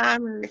much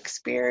calmer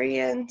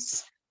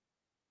experience.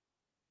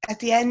 At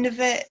the end of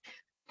it,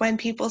 when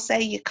people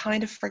say you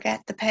kind of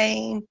forget the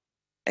pain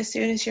as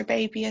soon as your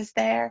baby is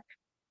there,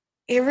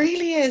 it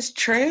really is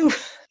true.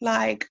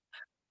 Like,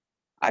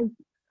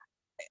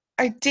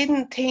 I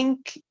didn't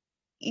think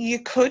you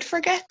could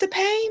forget the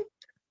pain,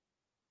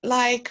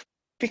 like,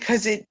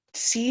 because it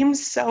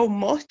seems so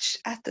much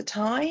at the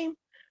time.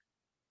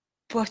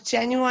 But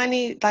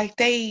genuinely, like,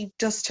 they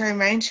just turned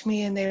around to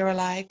me and they were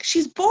like,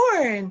 she's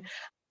born.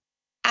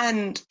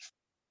 And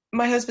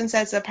my husband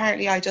says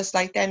apparently I just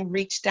like then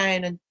reached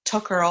down and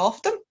took her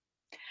off them.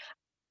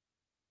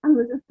 I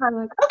was just kind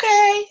of like,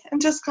 okay.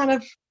 And just kind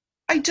of,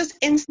 I just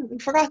instantly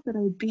forgot that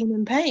I'd been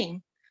in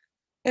pain.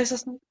 It was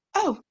just like,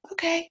 oh,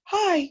 okay,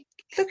 hi,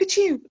 look at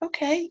you.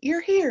 Okay,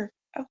 you're here.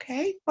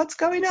 Okay, what's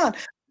going on?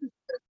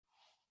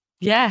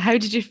 Yeah, how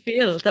did you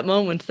feel that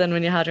moment then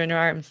when you had her in your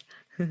arms?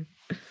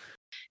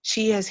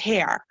 She is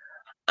here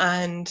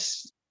and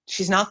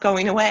she's not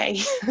going away.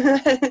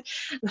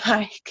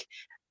 Like,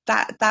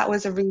 that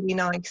was a really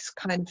nice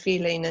kind of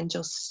feeling, and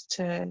just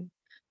to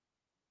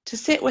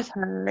sit with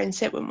her and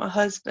sit with my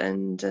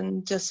husband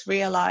and just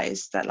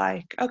realize that,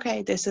 like,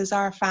 okay, this is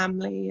our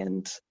family,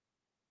 and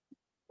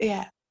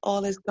yeah,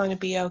 all is going to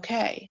be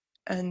okay,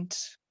 and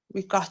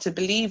we've got to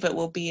believe it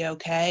will be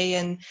okay.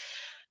 And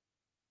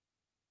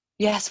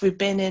yes, we've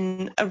been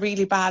in a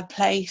really bad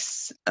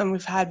place and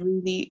we've had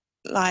really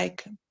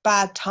like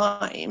bad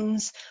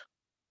times,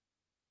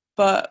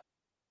 but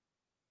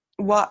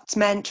what's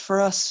meant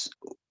for us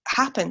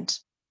happened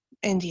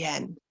in the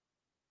end,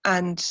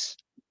 and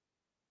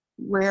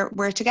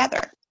we're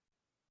together.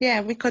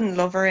 Yeah, we couldn't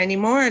love her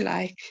anymore.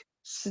 Like,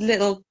 it's a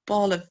little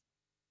ball of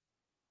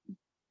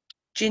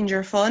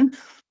ginger fun.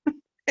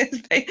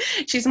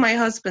 She's my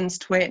husband's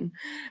twin,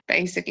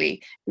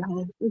 basically.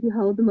 If you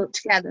hold them up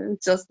together,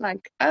 it's just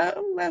like,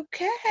 oh,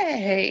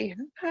 okay,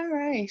 all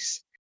right.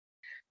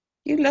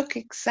 You look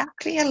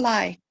exactly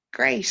alike.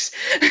 Great.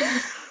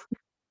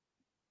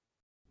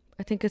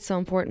 I think it's so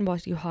important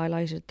what you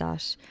highlighted,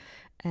 that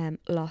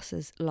loss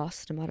is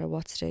loss no matter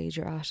what stage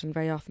you're at, and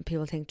very often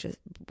people think just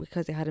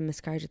because they had a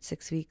miscarriage at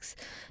 6 weeks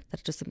that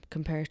it doesn't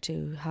compare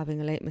to having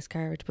a late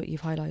miscarriage, but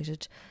you've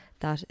highlighted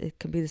that it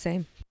can be the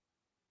same.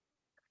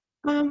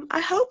 I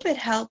hope it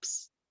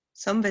helps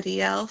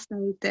somebody else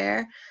out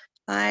there.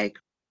 Like,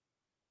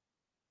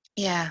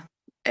 yeah,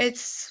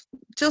 it's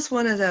just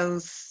one of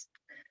those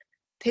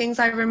things.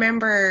 I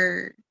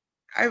remember,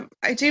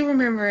 I do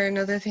remember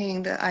another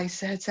thing that I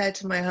had said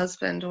to my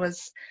husband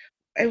was,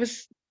 it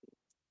was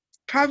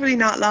probably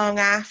not long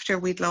after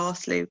we'd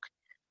lost Luke.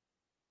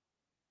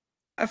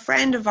 A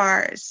friend of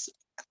ours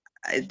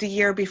the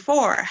year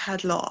before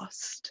had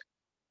lost,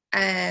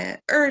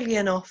 early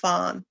enough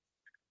on.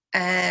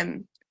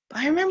 But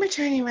I remember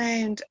turning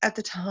around at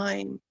the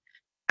time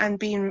and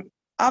being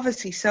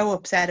obviously so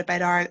upset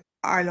about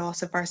our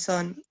loss of our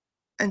son,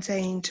 and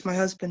saying to my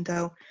husband,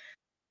 though,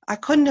 I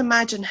couldn't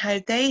imagine how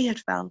they had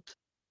felt,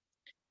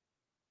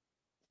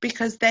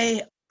 because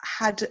they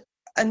had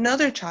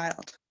another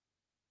child,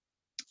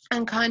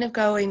 and kind of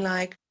going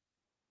like,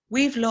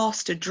 we've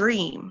lost a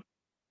dream.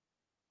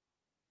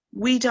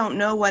 We don't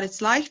know what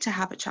it's like to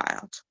have a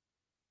child.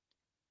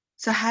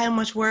 So how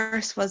much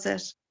worse was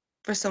it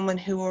for someone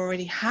who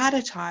already had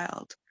a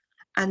child,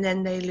 and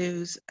then they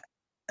lose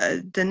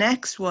the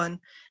next one,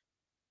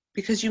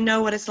 because you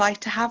know what it's like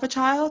to have a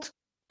child?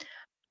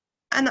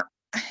 And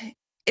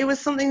it was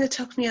something that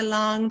took me a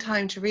long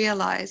time to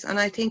realize. And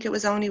I think it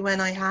was only when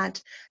I had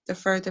the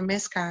further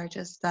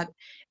miscarriages that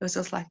it was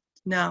just like,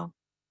 no,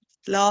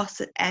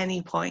 loss at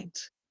any point,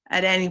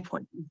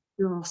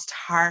 just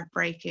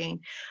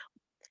heartbreaking.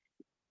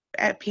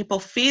 People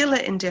feel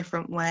it in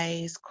different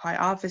ways, quite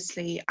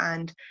obviously,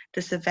 and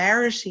the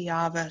severity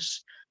of it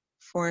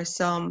for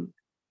some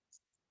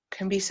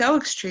can be so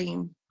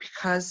extreme,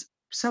 because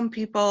some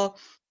people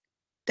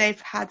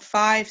they've had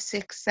 5,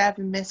 6,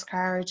 7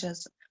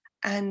 miscarriages,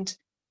 and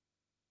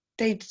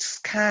they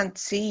just can't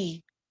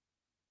see,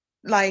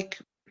 like,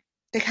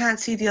 they can't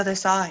see the other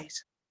side.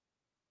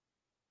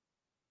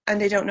 And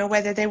they don't know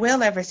whether they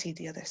will ever see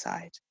the other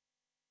side.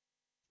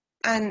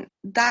 And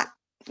that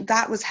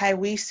was how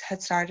we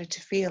had started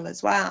to feel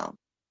as well.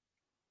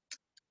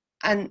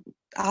 And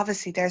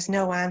obviously there's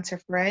no answer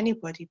for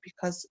anybody,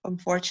 because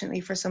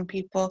unfortunately for some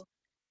people,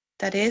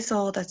 that is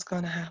all that's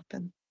going to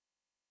happen.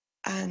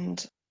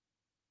 And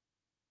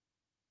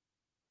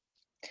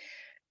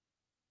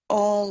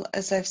all,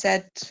 as I've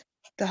said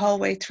the whole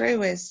way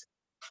through, is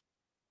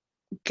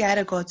get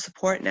a good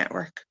support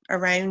network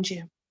around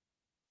you.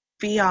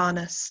 Be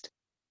honest.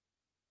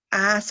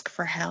 Ask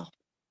for help.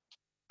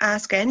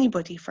 Ask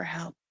anybody for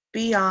help.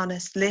 Be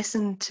honest.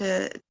 Listen.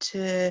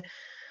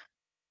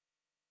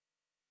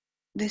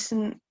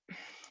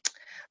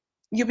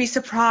 You'll be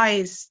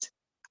surprised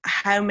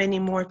how many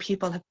more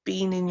people have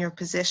been in your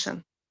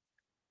position,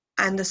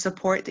 and the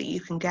support that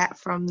you can get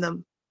from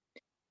them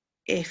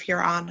if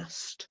you're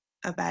honest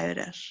about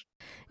it.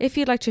 If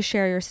you'd like to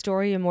share your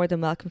story, you're more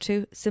than welcome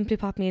to. Simply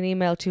pop me an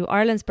email to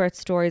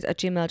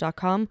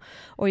irelandsbirthstories@gmail.com,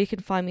 or you can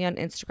find me on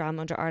Instagram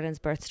under Ireland's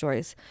Birth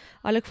Stories.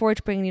 I look forward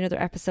to bringing you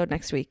another episode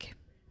next week.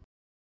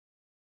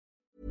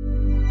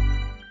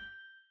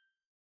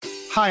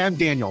 Hi, I'm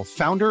Daniel,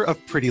 founder of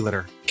Pretty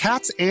Litter.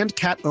 Cats and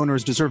cat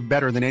owners deserve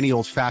better than any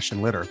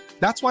old-fashioned litter.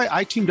 That's why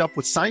I teamed up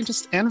with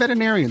scientists and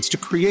veterinarians to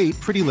create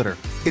Pretty Litter.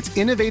 Its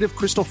innovative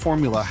crystal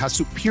formula has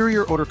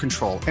superior odor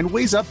control and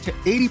weighs up to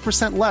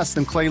 80% less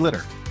than clay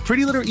litter.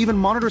 Pretty Litter even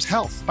monitors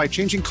health by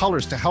changing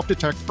colors to help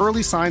detect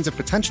early signs of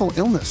potential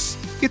illness.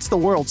 It's the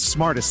world's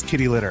smartest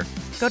kitty litter.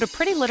 Go to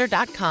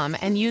prettylitter.com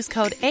and use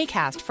code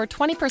ACAST for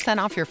 20%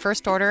 off your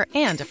first order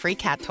and a free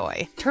cat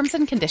toy. Terms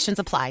and conditions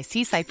apply.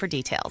 See site for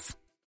details.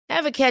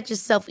 Ever catch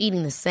yourself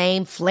eating the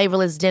same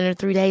flavorless dinner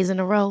 3 days in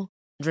a row?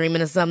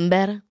 Dreaming of something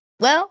better?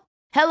 Well,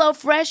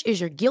 HelloFresh is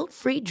your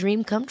guilt-free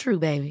dream come true,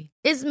 baby.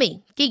 It's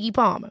me, Keke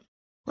Palmer.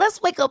 Let's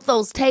wake up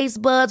those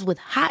taste buds with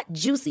hot,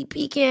 juicy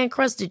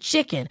pecan-crusted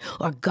chicken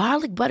or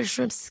garlic butter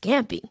shrimp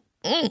scampi.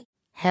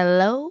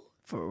 Hello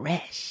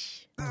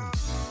Fresh.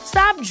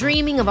 Stop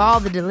dreaming of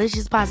all the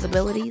delicious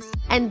possibilities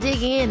and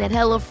dig in at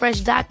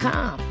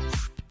HelloFresh.com.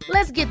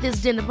 Let's get this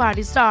dinner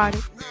party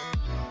started.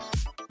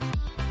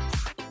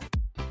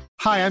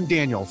 Hi, I'm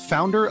Daniel,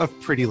 founder of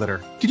Pretty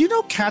Litter. Did you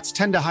know cats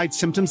tend to hide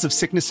symptoms of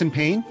sickness and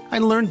pain? I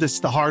learned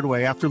this the hard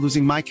way after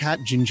losing my cat,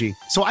 Gingy.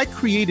 So I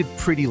created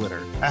Pretty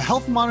Litter, a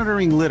health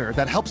monitoring litter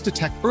that helps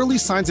detect early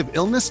signs of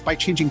illness by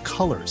changing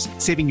colors,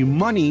 saving you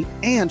money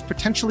and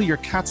potentially your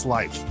cat's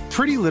life.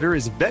 Pretty Litter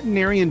is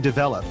veterinarian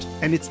developed,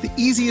 and it's the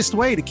easiest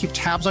way to keep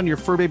tabs on your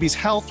fur baby's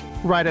health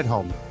right at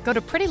home. Go to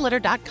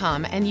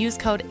prettylitter.com and use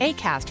code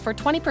ACAST for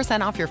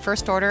 20% off your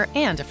first order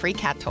and a free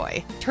cat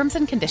toy. Terms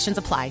and conditions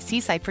apply. See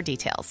site for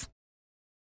details.